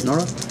Dash can't shoot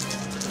Nora.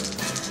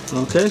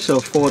 Okay, so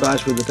 4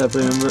 dice with the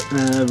debris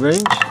in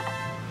range.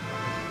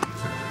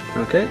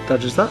 Okay,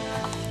 dodges that.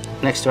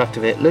 Next to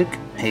activate Luke,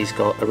 he's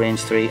got a range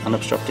 3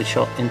 unobstructed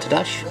shot into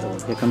Dash. So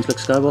here comes Luke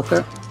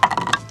Skywalker,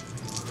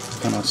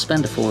 and I'll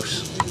spend a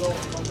force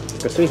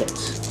for 3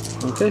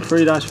 hits. Okay,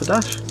 3 dice for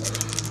Dash.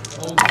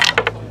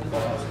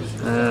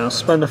 I'll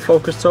spend a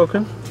focus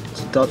token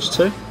to dodge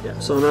 2.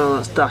 So now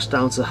that's Dash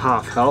down to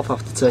half health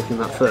after taking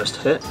that first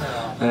hit.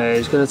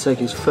 He's going to take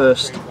his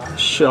first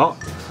shot.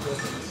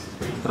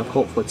 I've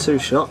hopefully 2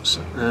 shots.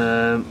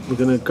 We're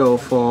going to go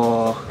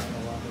for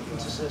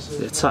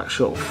the attack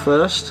shot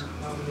first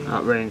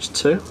at range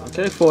 2.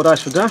 Okay, 4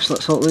 dice for Dash.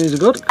 Let's hope these are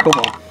good. Come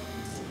on.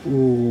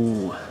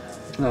 Ooh.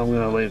 No, I'm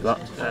going to leave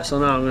that. So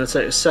now I'm going to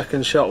take a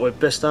second shot with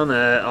Bistan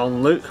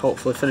on Luke.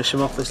 Hopefully finish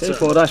him off this turn.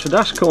 4 dice for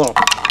Dash. Come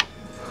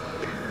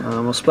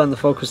on. We'll spend the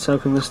focus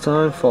token this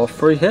time for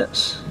 3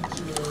 hits.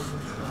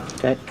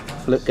 Okay,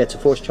 Luke gets a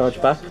force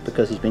charge back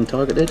because he's been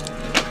targeted.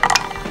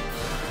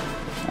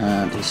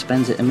 And he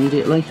spends it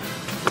immediately.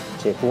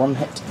 Take 1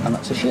 hit, and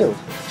that's a shield.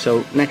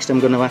 So next I'm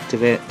going to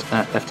activate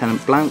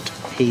Lieutenant Blount.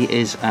 He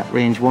is at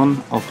range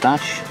 1 of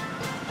Dash.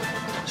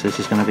 So this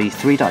is going to be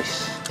 3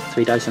 dice.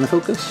 3 dice and a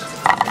focus.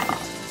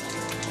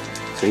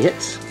 3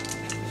 hits.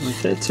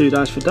 Okay, 2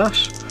 dice for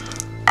Dash.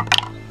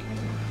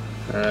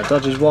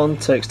 Dodges 1,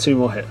 takes 2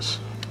 more hits.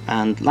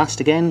 And last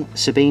again,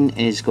 Sabine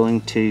is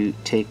going to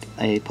take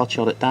a pot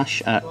shot at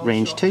Dash at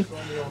range 2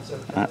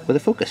 with a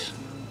focus.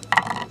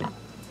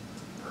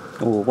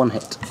 Oh, 1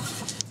 hit.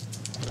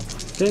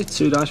 Okay,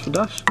 2 dice for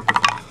Dash.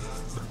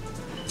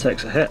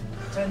 Takes a hit.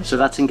 So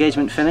that's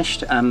engagement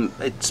finished.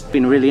 It's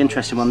been a really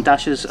interesting one.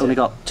 Dash has only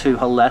got 2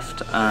 hull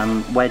left.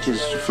 Wedge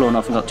has flown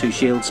off and got 2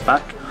 shields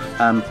back,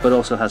 but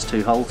also has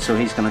 2 hull, so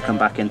he's going to come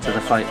back into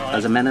the fight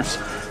as a menace.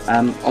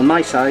 On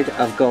my side,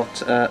 I've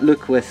got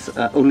Luke with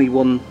only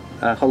 1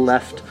 hull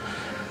left.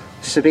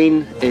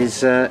 Sabine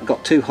is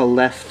got 2 hull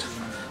left.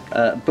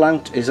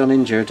 Blount is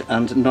uninjured,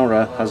 and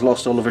Nora has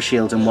lost all of her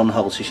shields in 1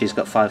 hull, so she's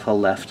got 5 hull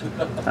left.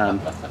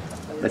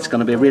 It's going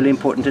to be a really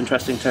important,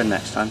 interesting turn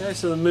next time. Okay,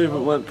 so the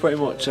movement went pretty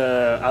much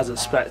as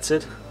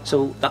expected.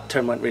 So that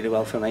turn went really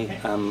well for me.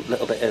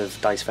 Little bit of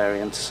dice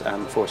variance,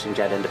 forcing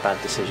Jed into bad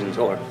decisions,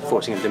 or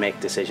forcing him to make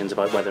decisions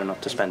about whether or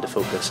not to spend a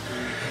focus.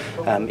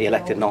 He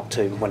elected not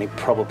to when he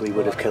probably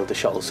would have killed the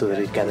shuttle so that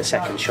he'd get a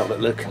second shot at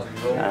Luke.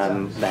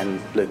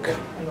 Then Luke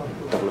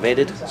double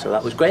evaded, so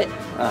that was great.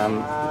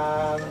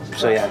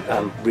 So yeah,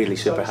 I'm really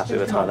super happy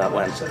with how that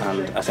went,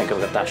 and I think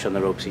I've got Dash on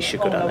the ropes. He should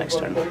go down next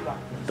turn.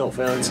 Don't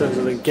feel in terms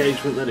of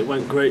engagement that it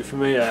went great for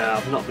me.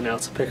 I've not been able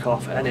to pick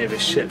off any of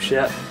his ships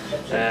yet.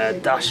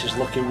 Dash is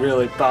looking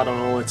really bad on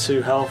only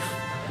 2 health.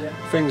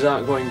 Things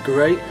aren't going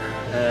great.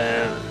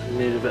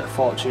 Need a bit of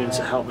fortune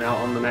to help me out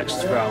on the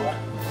next round.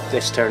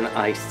 This turn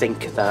I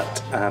think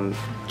that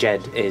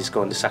Jed is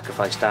going to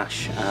sacrifice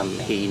Dash.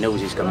 He knows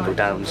he's going to go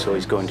down, so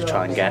he's going to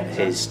try and get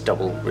his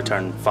double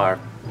return fire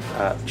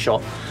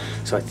shot.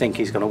 So I think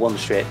he's going to 1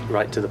 straight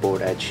right to the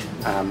board edge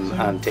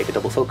and take a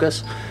double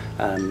focus.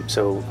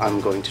 So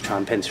I'm going to try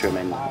and pincer him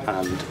in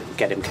and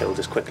get him killed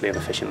as quickly and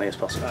efficiently as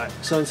possible. Right,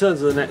 so in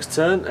terms of the next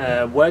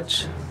turn,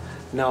 Wedge,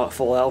 now at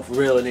full health,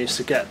 really needs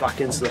to get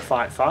back into the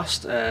fight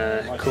fast,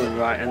 coming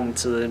right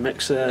into the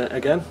mixer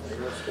again.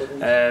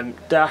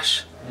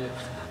 Dash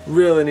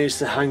really needs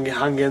to hang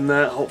in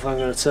there. Hopefully I'm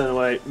going to turn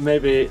away,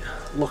 maybe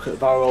look at the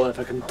barrel roll if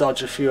I can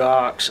dodge a few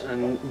arcs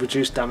and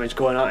reduce damage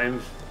going at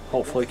him.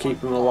 Hopefully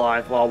keep him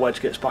alive while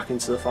Wedge gets back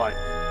into the fight.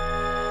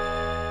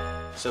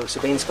 So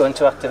Sabine's going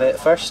to activate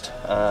first.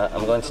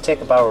 I'm going to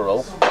take a barrel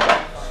roll.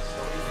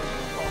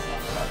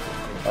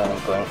 And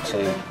I'm going to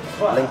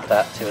link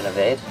that to an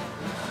evade,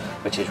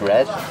 which is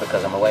red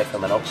because I'm away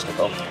from an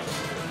obstacle.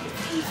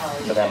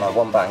 So then my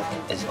one bank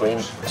is green,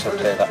 so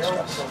clear that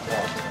stress.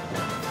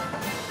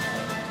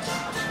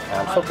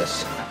 And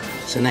focus.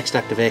 So next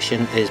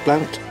activation is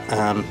Blount.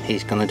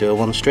 He's going to do a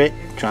one straight,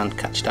 try and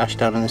catch Dash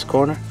down in this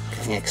corner.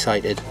 Getting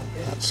excited,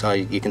 that's how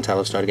you can tell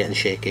I've started getting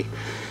shaky.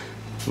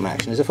 My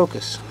action is a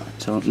focus.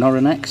 So Nora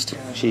next,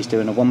 she's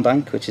doing a one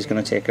bank, which is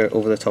going to take her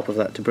over the top of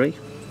that debris.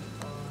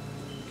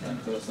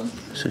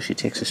 So she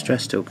takes a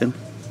stress token,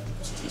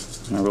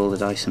 and I roll the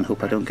dice and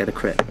hope I don't get a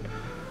crit.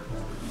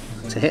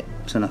 It's a hit,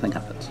 so nothing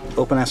happens.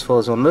 Open S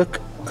falls on Luke.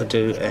 I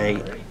do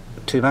a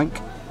two bank,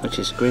 which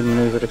is green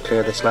manoeuvre to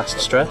clear this last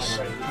stress,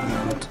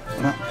 and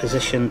that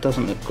position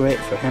doesn't look great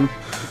for him,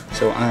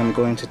 so I'm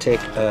going to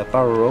take a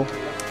barrel roll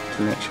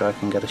to make sure I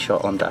can get a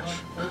shot on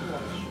Dash.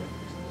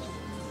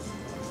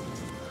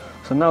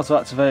 So now to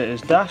activate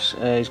his dash,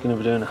 he's going to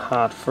be doing a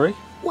hard 3.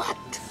 What?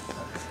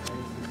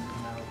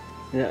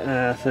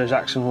 Yeah, for his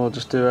action we'll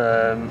just do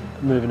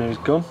moving his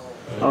gun.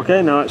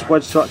 Okay, now it's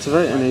Wedge to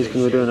activate, and he's going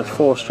to be doing a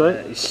 4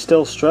 straight. He's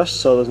still stressed,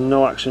 so there's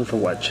no action for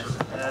Wedge.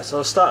 So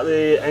I'll start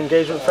the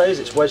engagement phase.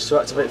 It's Wedge to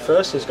activate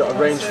first. He's got a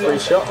range 3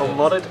 shot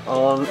unmodded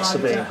on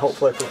Sabine.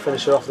 Hopefully I can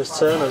finish her off this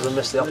turn as I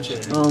missed the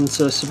opportunity. On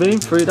to Sabine,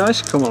 3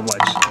 dice, come on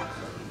Wedge.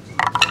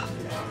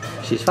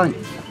 She's fine.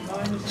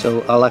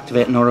 So I'll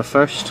activate Nora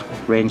first,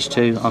 range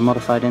 2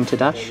 unmodified into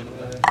Dash.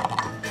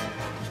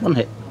 1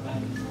 hit.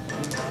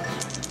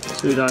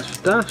 2 dice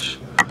for Dash.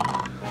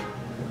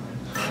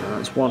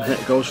 That's 1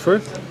 hit goes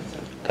through.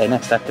 Okay,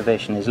 next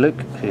activation is Luke,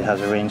 who has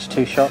a range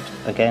 2 shot,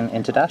 again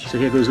into Dash. So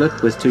here goes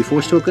Luke with 2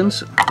 force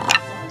tokens.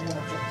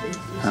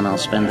 And I'll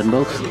spend them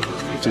both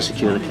to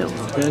secure the kill.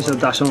 Okay, so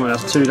Dash only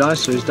has 2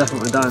 dice, so he's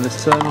definitely dying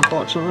this turn,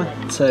 unfortunately.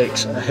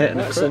 Takes a hit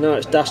and a crit. So now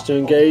it's Dash to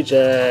engage.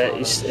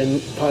 He's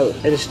in pilot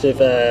initiative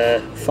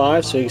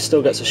 5, so he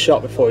still gets a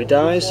shot before he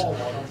dies.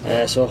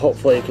 So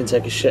hopefully he can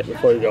take a shit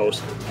before he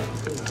goes.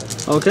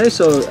 Okay,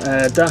 so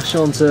Dash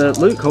on to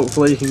Luke.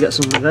 Hopefully you can get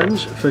some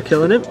revenge for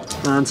killing him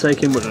and take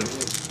him with him.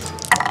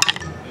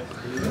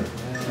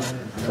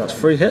 So that's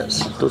 3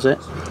 hits. Does it.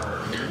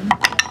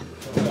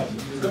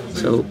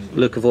 So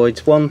Luke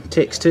avoids 1,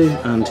 takes 2,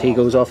 and he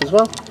goes off as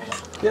well.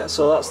 Yeah,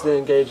 so that's the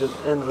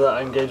end of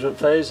that engagement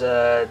phase.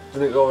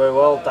 Didn't go very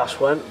well, Dash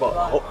went,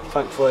 but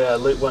thankfully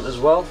Luke went as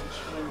well.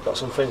 Got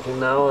some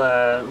thinking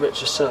now. Rich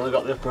has certainly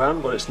got the upper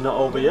hand, but it's not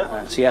over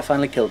yet. So yeah, I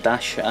finally killed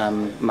Dash,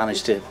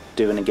 managed to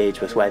do an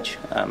engage with Wedge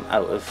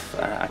out of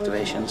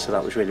activation, so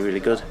that was really, really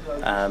good.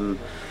 I'm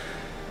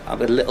a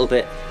little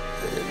bit,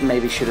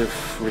 maybe should have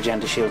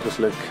regented shield with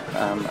Luke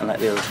and let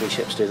the other 3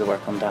 ships do the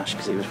work on Dash,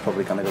 because he was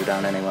probably going to go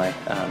down anyway,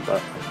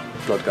 but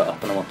blood got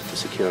up and I wanted to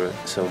secure it,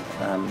 so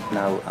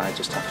now I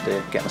just have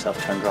to get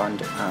myself turned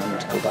around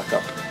and go back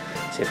up,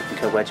 see if I can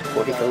kill Wedge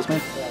before he kills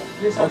me.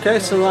 Okay,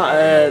 so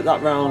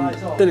that round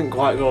didn't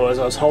quite go as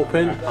I was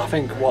hoping. I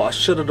think what I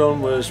should have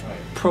done was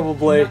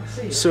probably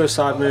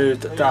suicide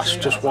move, Dash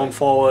just 1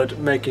 forward,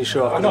 making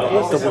sure I could have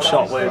got a double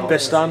shot with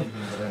Bistan.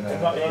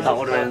 That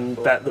would have been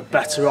the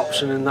better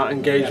option in that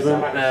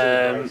engagement,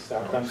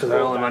 because I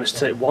only managed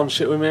to take 1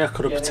 ship with me. I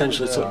could have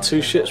potentially took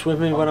 2 ships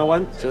with me when I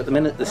went. So at the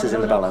minute this is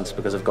in the balance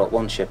because I've got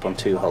 1 ship on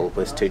 2 hull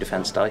with 2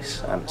 defence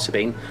dice.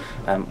 Sabine,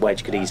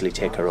 Wedge could easily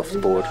take her off the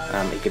board.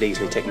 He could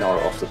easily take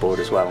Nora off the board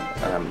as well.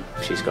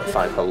 She's got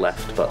 5 hull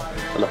left, but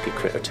a lucky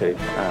crit or 2,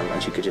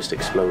 and she could just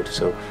explode.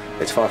 So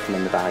it's far from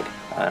in the bag.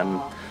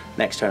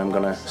 Next turn I'm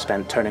going to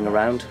spend turning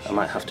around. I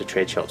might have to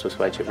trade shots with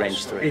Wedge at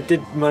range 3. He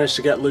did manage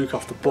to get Luke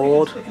off the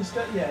board.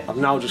 I've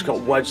now just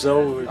got Wedge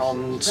though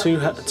on 2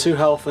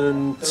 health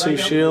and 2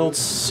 shields,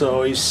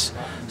 so he's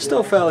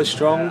still fairly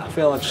strong. I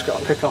feel I've just got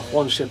to pick off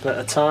 1 ship at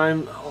a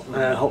time.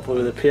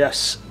 Hopefully with the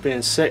PS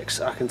being 6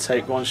 I can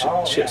take 1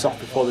 ships off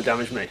before they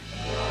damage me.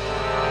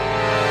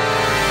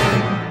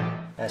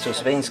 So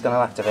Sabine's going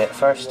to activate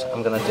first.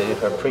 I'm going to do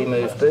her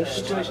pre-move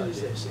boost. Then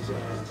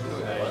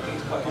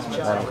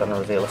I'm going to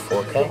reveal a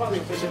 4k,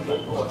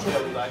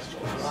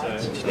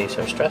 which leaves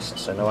her stressed,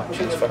 so no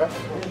actions for her.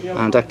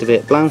 And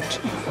activate Blount,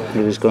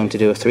 who is going to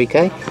do a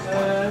 3k.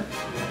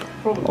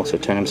 Also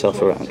turn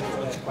himself around.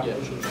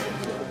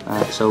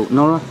 So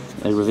Nora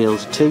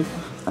reveals 2.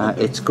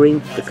 It's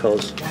green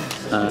because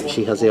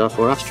she has the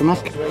R4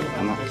 Astromech,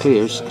 and that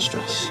clears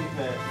stress.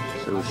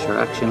 So her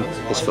action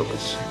is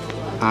focus.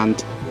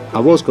 And I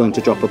was going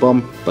to drop a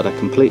bomb, but I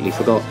completely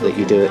forgot that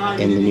you do it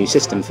in the new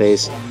system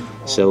phase,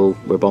 so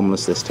we're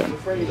bombless this turn.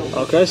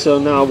 Okay, so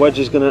now Wedge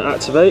is going to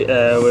activate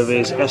with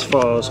his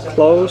S4s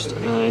closed,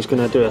 and he's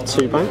going to do a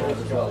 2 bank,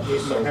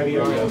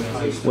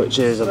 which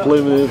is a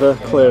blue maneuver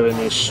clearing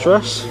his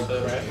stress.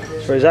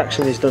 For his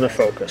action he's done a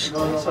focus.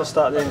 So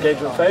start the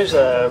engagement phase,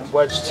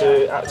 Wedge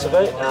to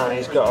activate, and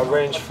he's got a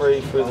range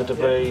 3 through the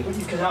debris.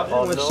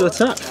 Wedge to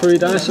attack, 3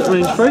 dice at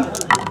range 3.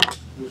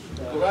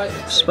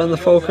 Spend the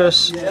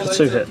focus for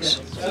 2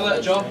 hits.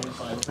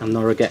 And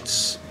Nora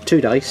gets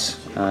 2 dice,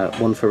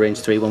 1 for range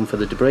 3, 1 for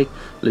the debris,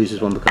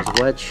 loses 1 because of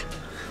Wedge,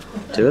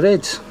 2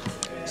 evades.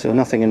 So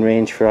nothing in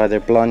range for either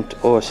Blount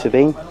or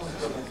Sabine.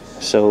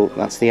 So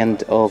that's the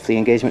end of the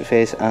engagement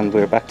phase, and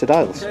we're back to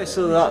dials. Okay,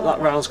 so that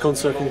round's come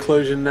to a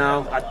conclusion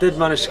now. I did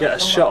manage to get a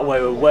shot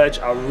away with Wedge.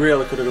 I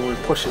really could have done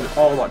with pushing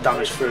all that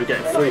damage through,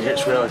 getting 3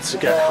 hits really to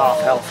get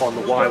half health on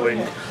the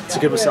Y-wing to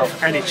give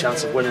myself any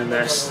chance of winning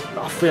this.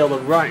 I feel the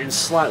writing's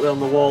slightly on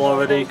the wall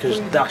already because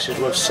Dash is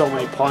worth so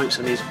many points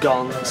and he's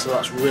gone, so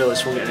that's really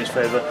swung it in his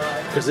favour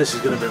because this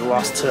is going to be the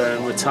last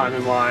turn with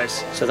timing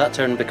wise. So that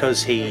turn,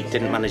 because he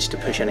didn't manage to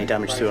push any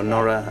damage through on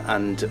Nora,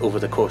 and over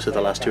the course of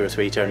the last 2 or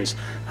 3 turns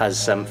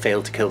has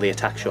failed to kill the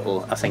attack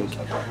shuttle, I think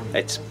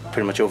it's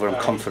pretty much over. I'm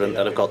confident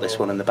that I've got this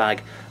one in the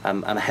bag,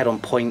 and ahead on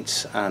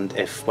points, and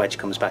if Wedge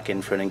comes back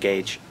in for an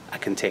engage, I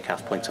can take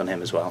half points on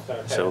him as well.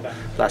 So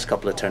last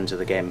couple of turns of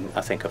the game,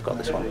 I think I've got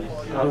this one.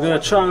 I'm going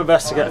to try my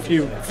best to get a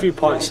few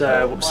points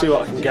there, see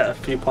what I can get, a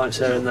few points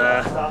here and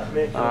there,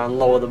 and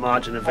lower the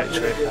margin of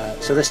victory.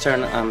 So this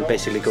turn I'm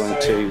basically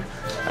going to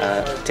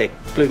take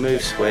blue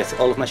moves with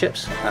all of my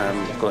ships.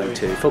 I'm going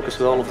to focus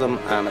with all of them,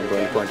 and I'm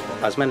going to point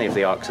as many of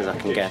the arcs as I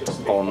can get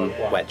on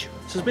Wedge.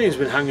 Sabine's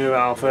been hanging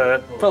around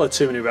for probably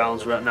too many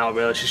rounds right now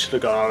really, she should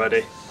have gone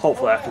already.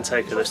 Hopefully I can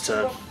take her this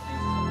turn.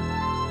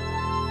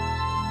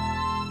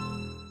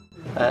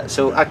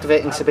 So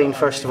activating Sabine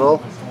first of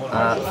all,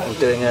 I'm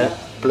doing a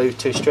blue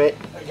 2 straight,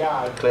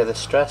 clear the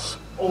stress,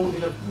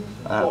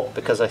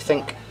 because I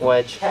think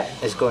Wedge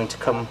is going to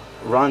come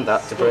round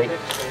that debris.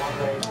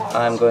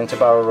 I'm going to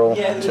barrel roll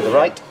to the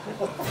right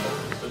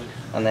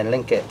and then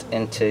link it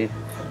into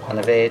an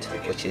evade,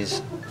 which is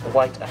a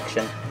white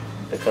action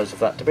because of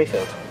that debris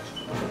field.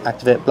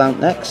 Activate Blount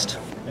next.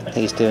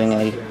 He's doing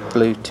a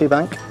blue 2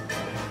 bank,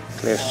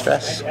 clear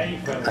stress,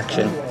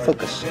 action,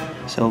 focus.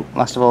 So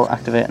last of all,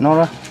 activate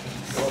Nora,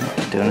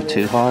 doing a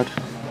 2 hard.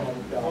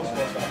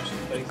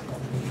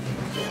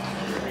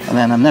 And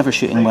then I'm never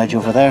shooting Wedge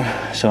over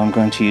there, so I'm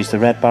going to use the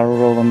red barrel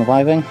roll on the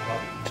Y-wing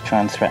to try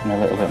and threaten a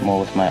little bit more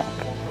with my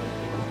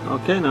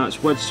arc. Okay, now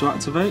it's Wedge to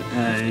activate.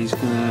 He's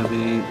going to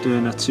be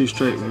doing a 2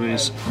 straight with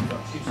his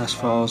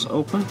S-files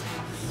open.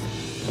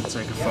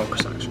 Take a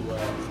focus action.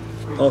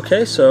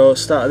 Okay, so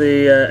start of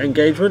the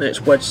engagement,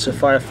 it's Wedge to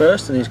fire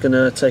first, and he's going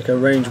to take a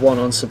range 1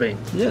 on Sabine.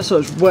 Yeah, so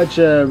it's Wedge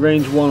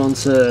range 1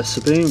 onto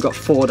Sabine. We've got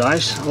 4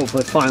 dice.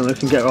 Hopefully finally we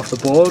can get her off the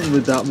board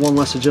with that 1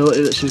 less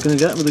agility that she's going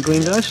to get with the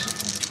green dice.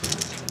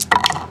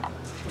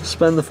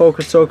 Spend the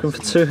focus token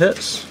for 2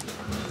 hits.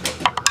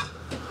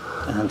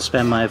 And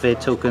spend my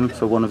evade token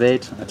for 1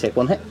 evade. I take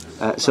 1 hit.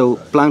 So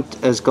Blount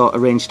has got a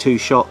range 2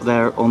 shot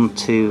there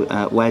onto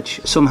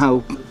Wedge.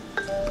 Somehow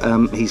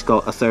he's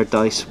got a 3rd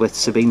dice with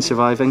Sabine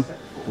surviving.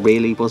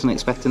 Really wasn't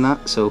expecting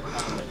that, so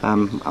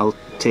I'll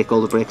take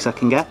all the breaks I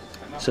can get.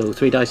 So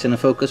 3 dice in a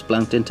focus,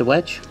 Blount into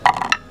Wedge,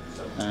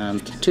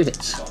 and 2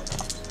 hits.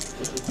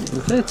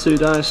 Okay, 2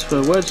 dice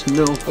for Wedge,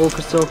 no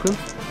focus token.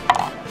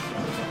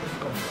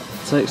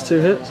 Takes 2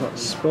 hits,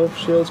 that's both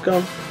shields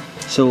gone.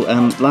 So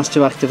last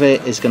to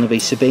activate is going to be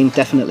Sabine,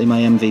 definitely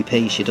my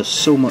MVP. She does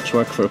so much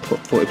work for a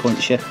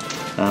 40-point ship.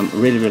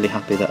 Really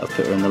happy that I've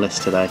put her in the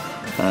list today.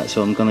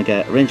 So I'm going to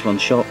get range 1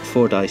 shot,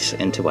 4 dice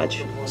into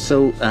Wedge.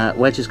 So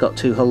Wedge has got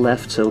 2 hull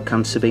left, so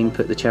can Sabine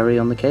put the cherry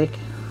on the cake?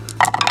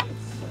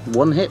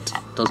 1 hit,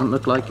 doesn't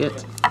look like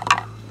it.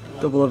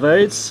 Double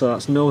evades, so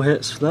that's no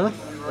hits there.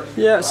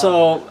 Yeah,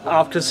 so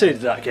I've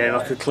conceded that game.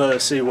 I could clearly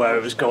see where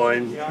it was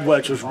going.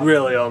 Wedge was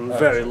really on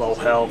very low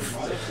health.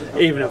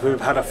 Even if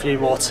we've had a few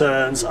more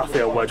turns, I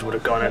feel Wedge would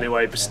have gone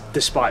anyway,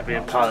 despite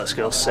being pilot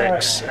skill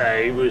 6.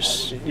 He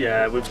was,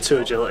 yeah, with 2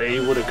 agility, he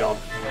would have gone.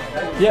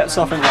 Yeah,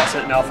 so I think that's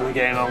it now for the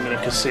game. I'm going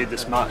to concede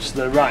this match.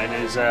 The writing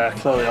is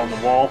clearly on the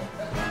wall.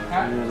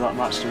 That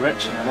match to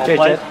Rich. Well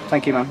played.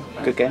 Thank you, man.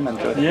 Good game,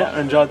 enjoyed it. Yeah,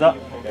 enjoyed that.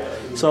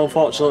 So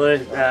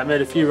unfortunately, I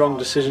made a few wrong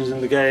decisions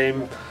in the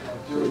game.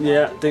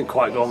 Yeah, didn't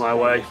quite go my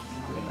way.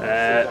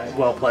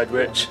 Well played,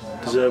 Rich.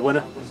 Deserved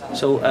winner.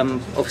 So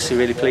obviously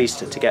really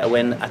pleased to get a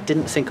win. I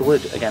didn't think I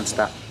would against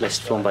that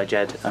list flown by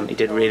Jed. He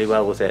did really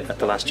well with it at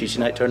the last Tuesday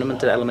night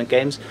tournament at Element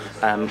Games.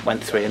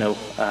 Went 3-0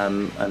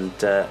 and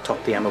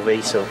topped the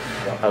MOV, so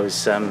I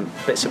was a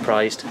bit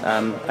surprised.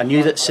 I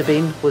knew that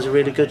Sabine was a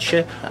really good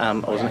ship. I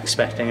wasn't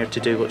expecting her to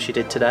do what she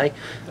did today,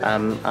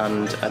 and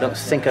I don't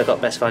think I got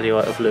best value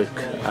out of Luke.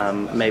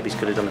 Maybe he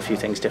could have done a few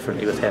things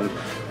differently with him,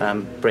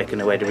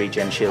 breaking away the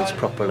regen shields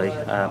properly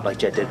like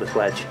Jed did with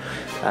Wedge,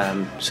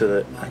 so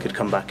that I could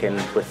come back in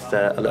with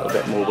a little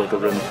bit more wiggle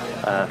room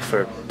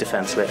for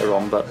defence later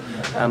on. But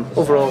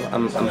overall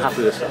I'm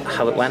happy with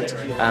how it went.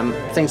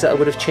 Things that I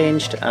would have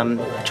changed,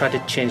 I tried to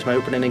change my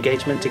opening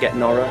engagement to get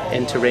Nora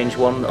into range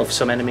 1 of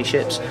some enemy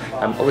ships.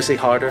 Obviously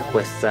harder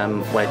with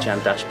Wedge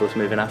and Dash both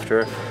moving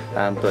after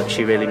her, but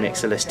she really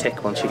makes the list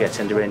tick once she gets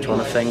into range 1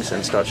 of things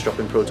and starts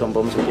dropping proton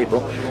bombs on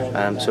people.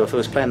 So if I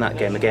was playing that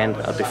game again,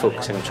 I'd be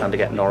focusing on trying to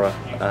get Nora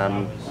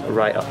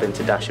right up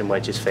into Dash and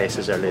Wedge's face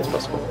as early as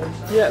possible.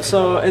 Yeah,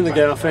 so in the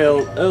game I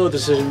feel early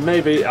decision,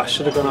 maybe I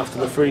should have gone after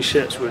the 3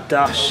 ships with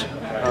Dash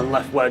and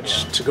left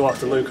Wedge to go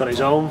after Luke on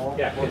his own.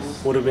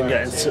 Would have been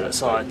getting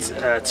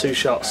 2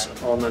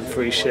 shots on them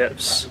 3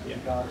 ships.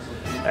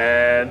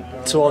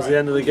 Towards the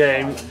end of the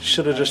game,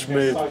 should have just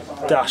moved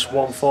Dash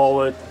 1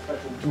 forward,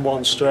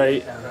 1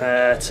 straight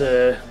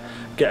to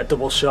get a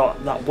double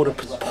shot that would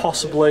have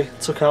possibly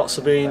took out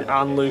Sabine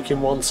and Luke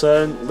in one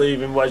turn,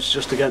 leaving Wedge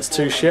just against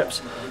 2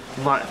 ships.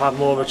 Might have had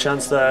more of a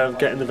chance there of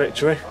getting the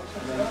victory.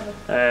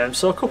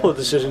 So a couple of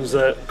decisions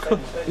that,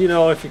 you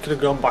know, if you could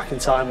have gone back in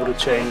time, would have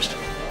changed.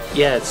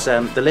 Yeah, it's,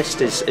 the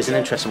list is an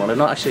interesting one. I've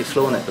not actually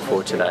flown it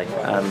before today.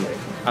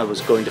 I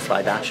was going to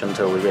fly Dash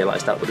until we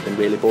realised that would have been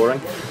really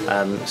boring.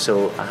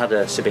 So I had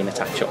a Sabine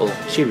attack shuttle.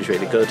 She was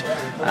really good.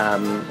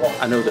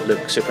 I know that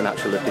Luke,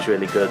 Supernatural Luke, is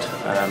really good.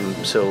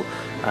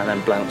 And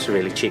then Blount's a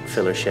really cheap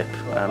filler ship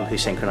who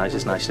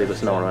synchronises nicely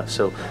with Nora.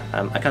 So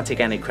I can't take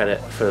any credit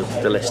for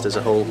the list as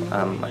a whole.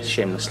 I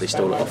shamelessly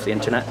stole it off the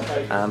internet,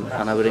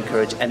 and I would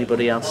encourage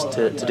anybody else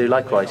to do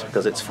likewise,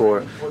 because it's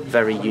 4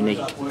 very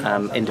unique,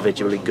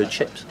 individually good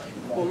ships.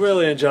 Well,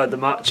 really enjoyed the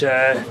match,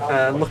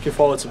 and looking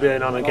forward to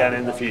being on again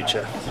in the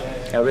future.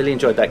 I really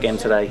enjoyed that game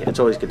today. It's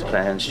always good to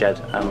play in Shed.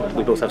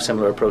 We both have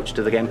similar approach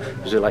to the game,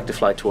 because we like to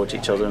fly towards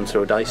each other and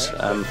throw dice,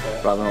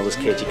 rather than all this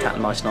cagey cat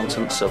and mouse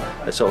nonsense, so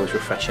it's always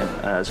refreshing.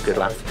 It's a good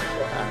laugh.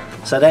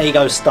 So there you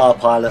go, Star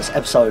Pilots,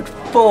 episode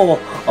 4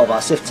 of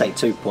our Sith Take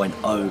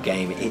 2.0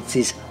 game. It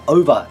is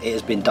over, it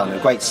has been done,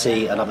 and great to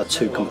see another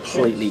 2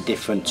 completely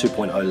different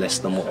 2.0 lists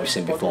than what we've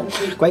seen before.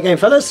 Great game,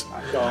 fellas.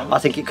 I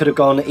think it could have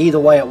gone either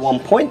way at one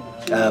point,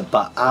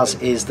 but as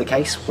is the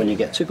case when you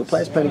get 2 good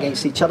players playing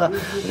against each other,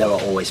 there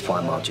are always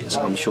fine margins.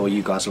 I'm sure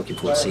you guys are looking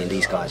forward to seeing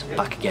these guys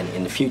back again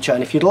in the future,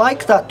 and if you'd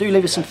like that, do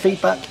leave us some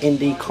feedback in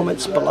the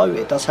comments below.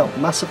 It does help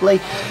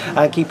massively,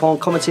 and keep on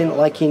commenting,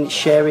 liking,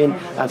 sharing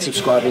and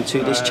subscribing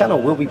to this channel.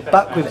 We'll be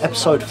back with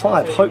episode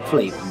 5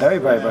 hopefully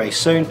very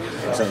soon.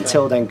 So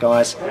until then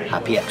guys,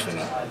 happy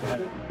X-Winging.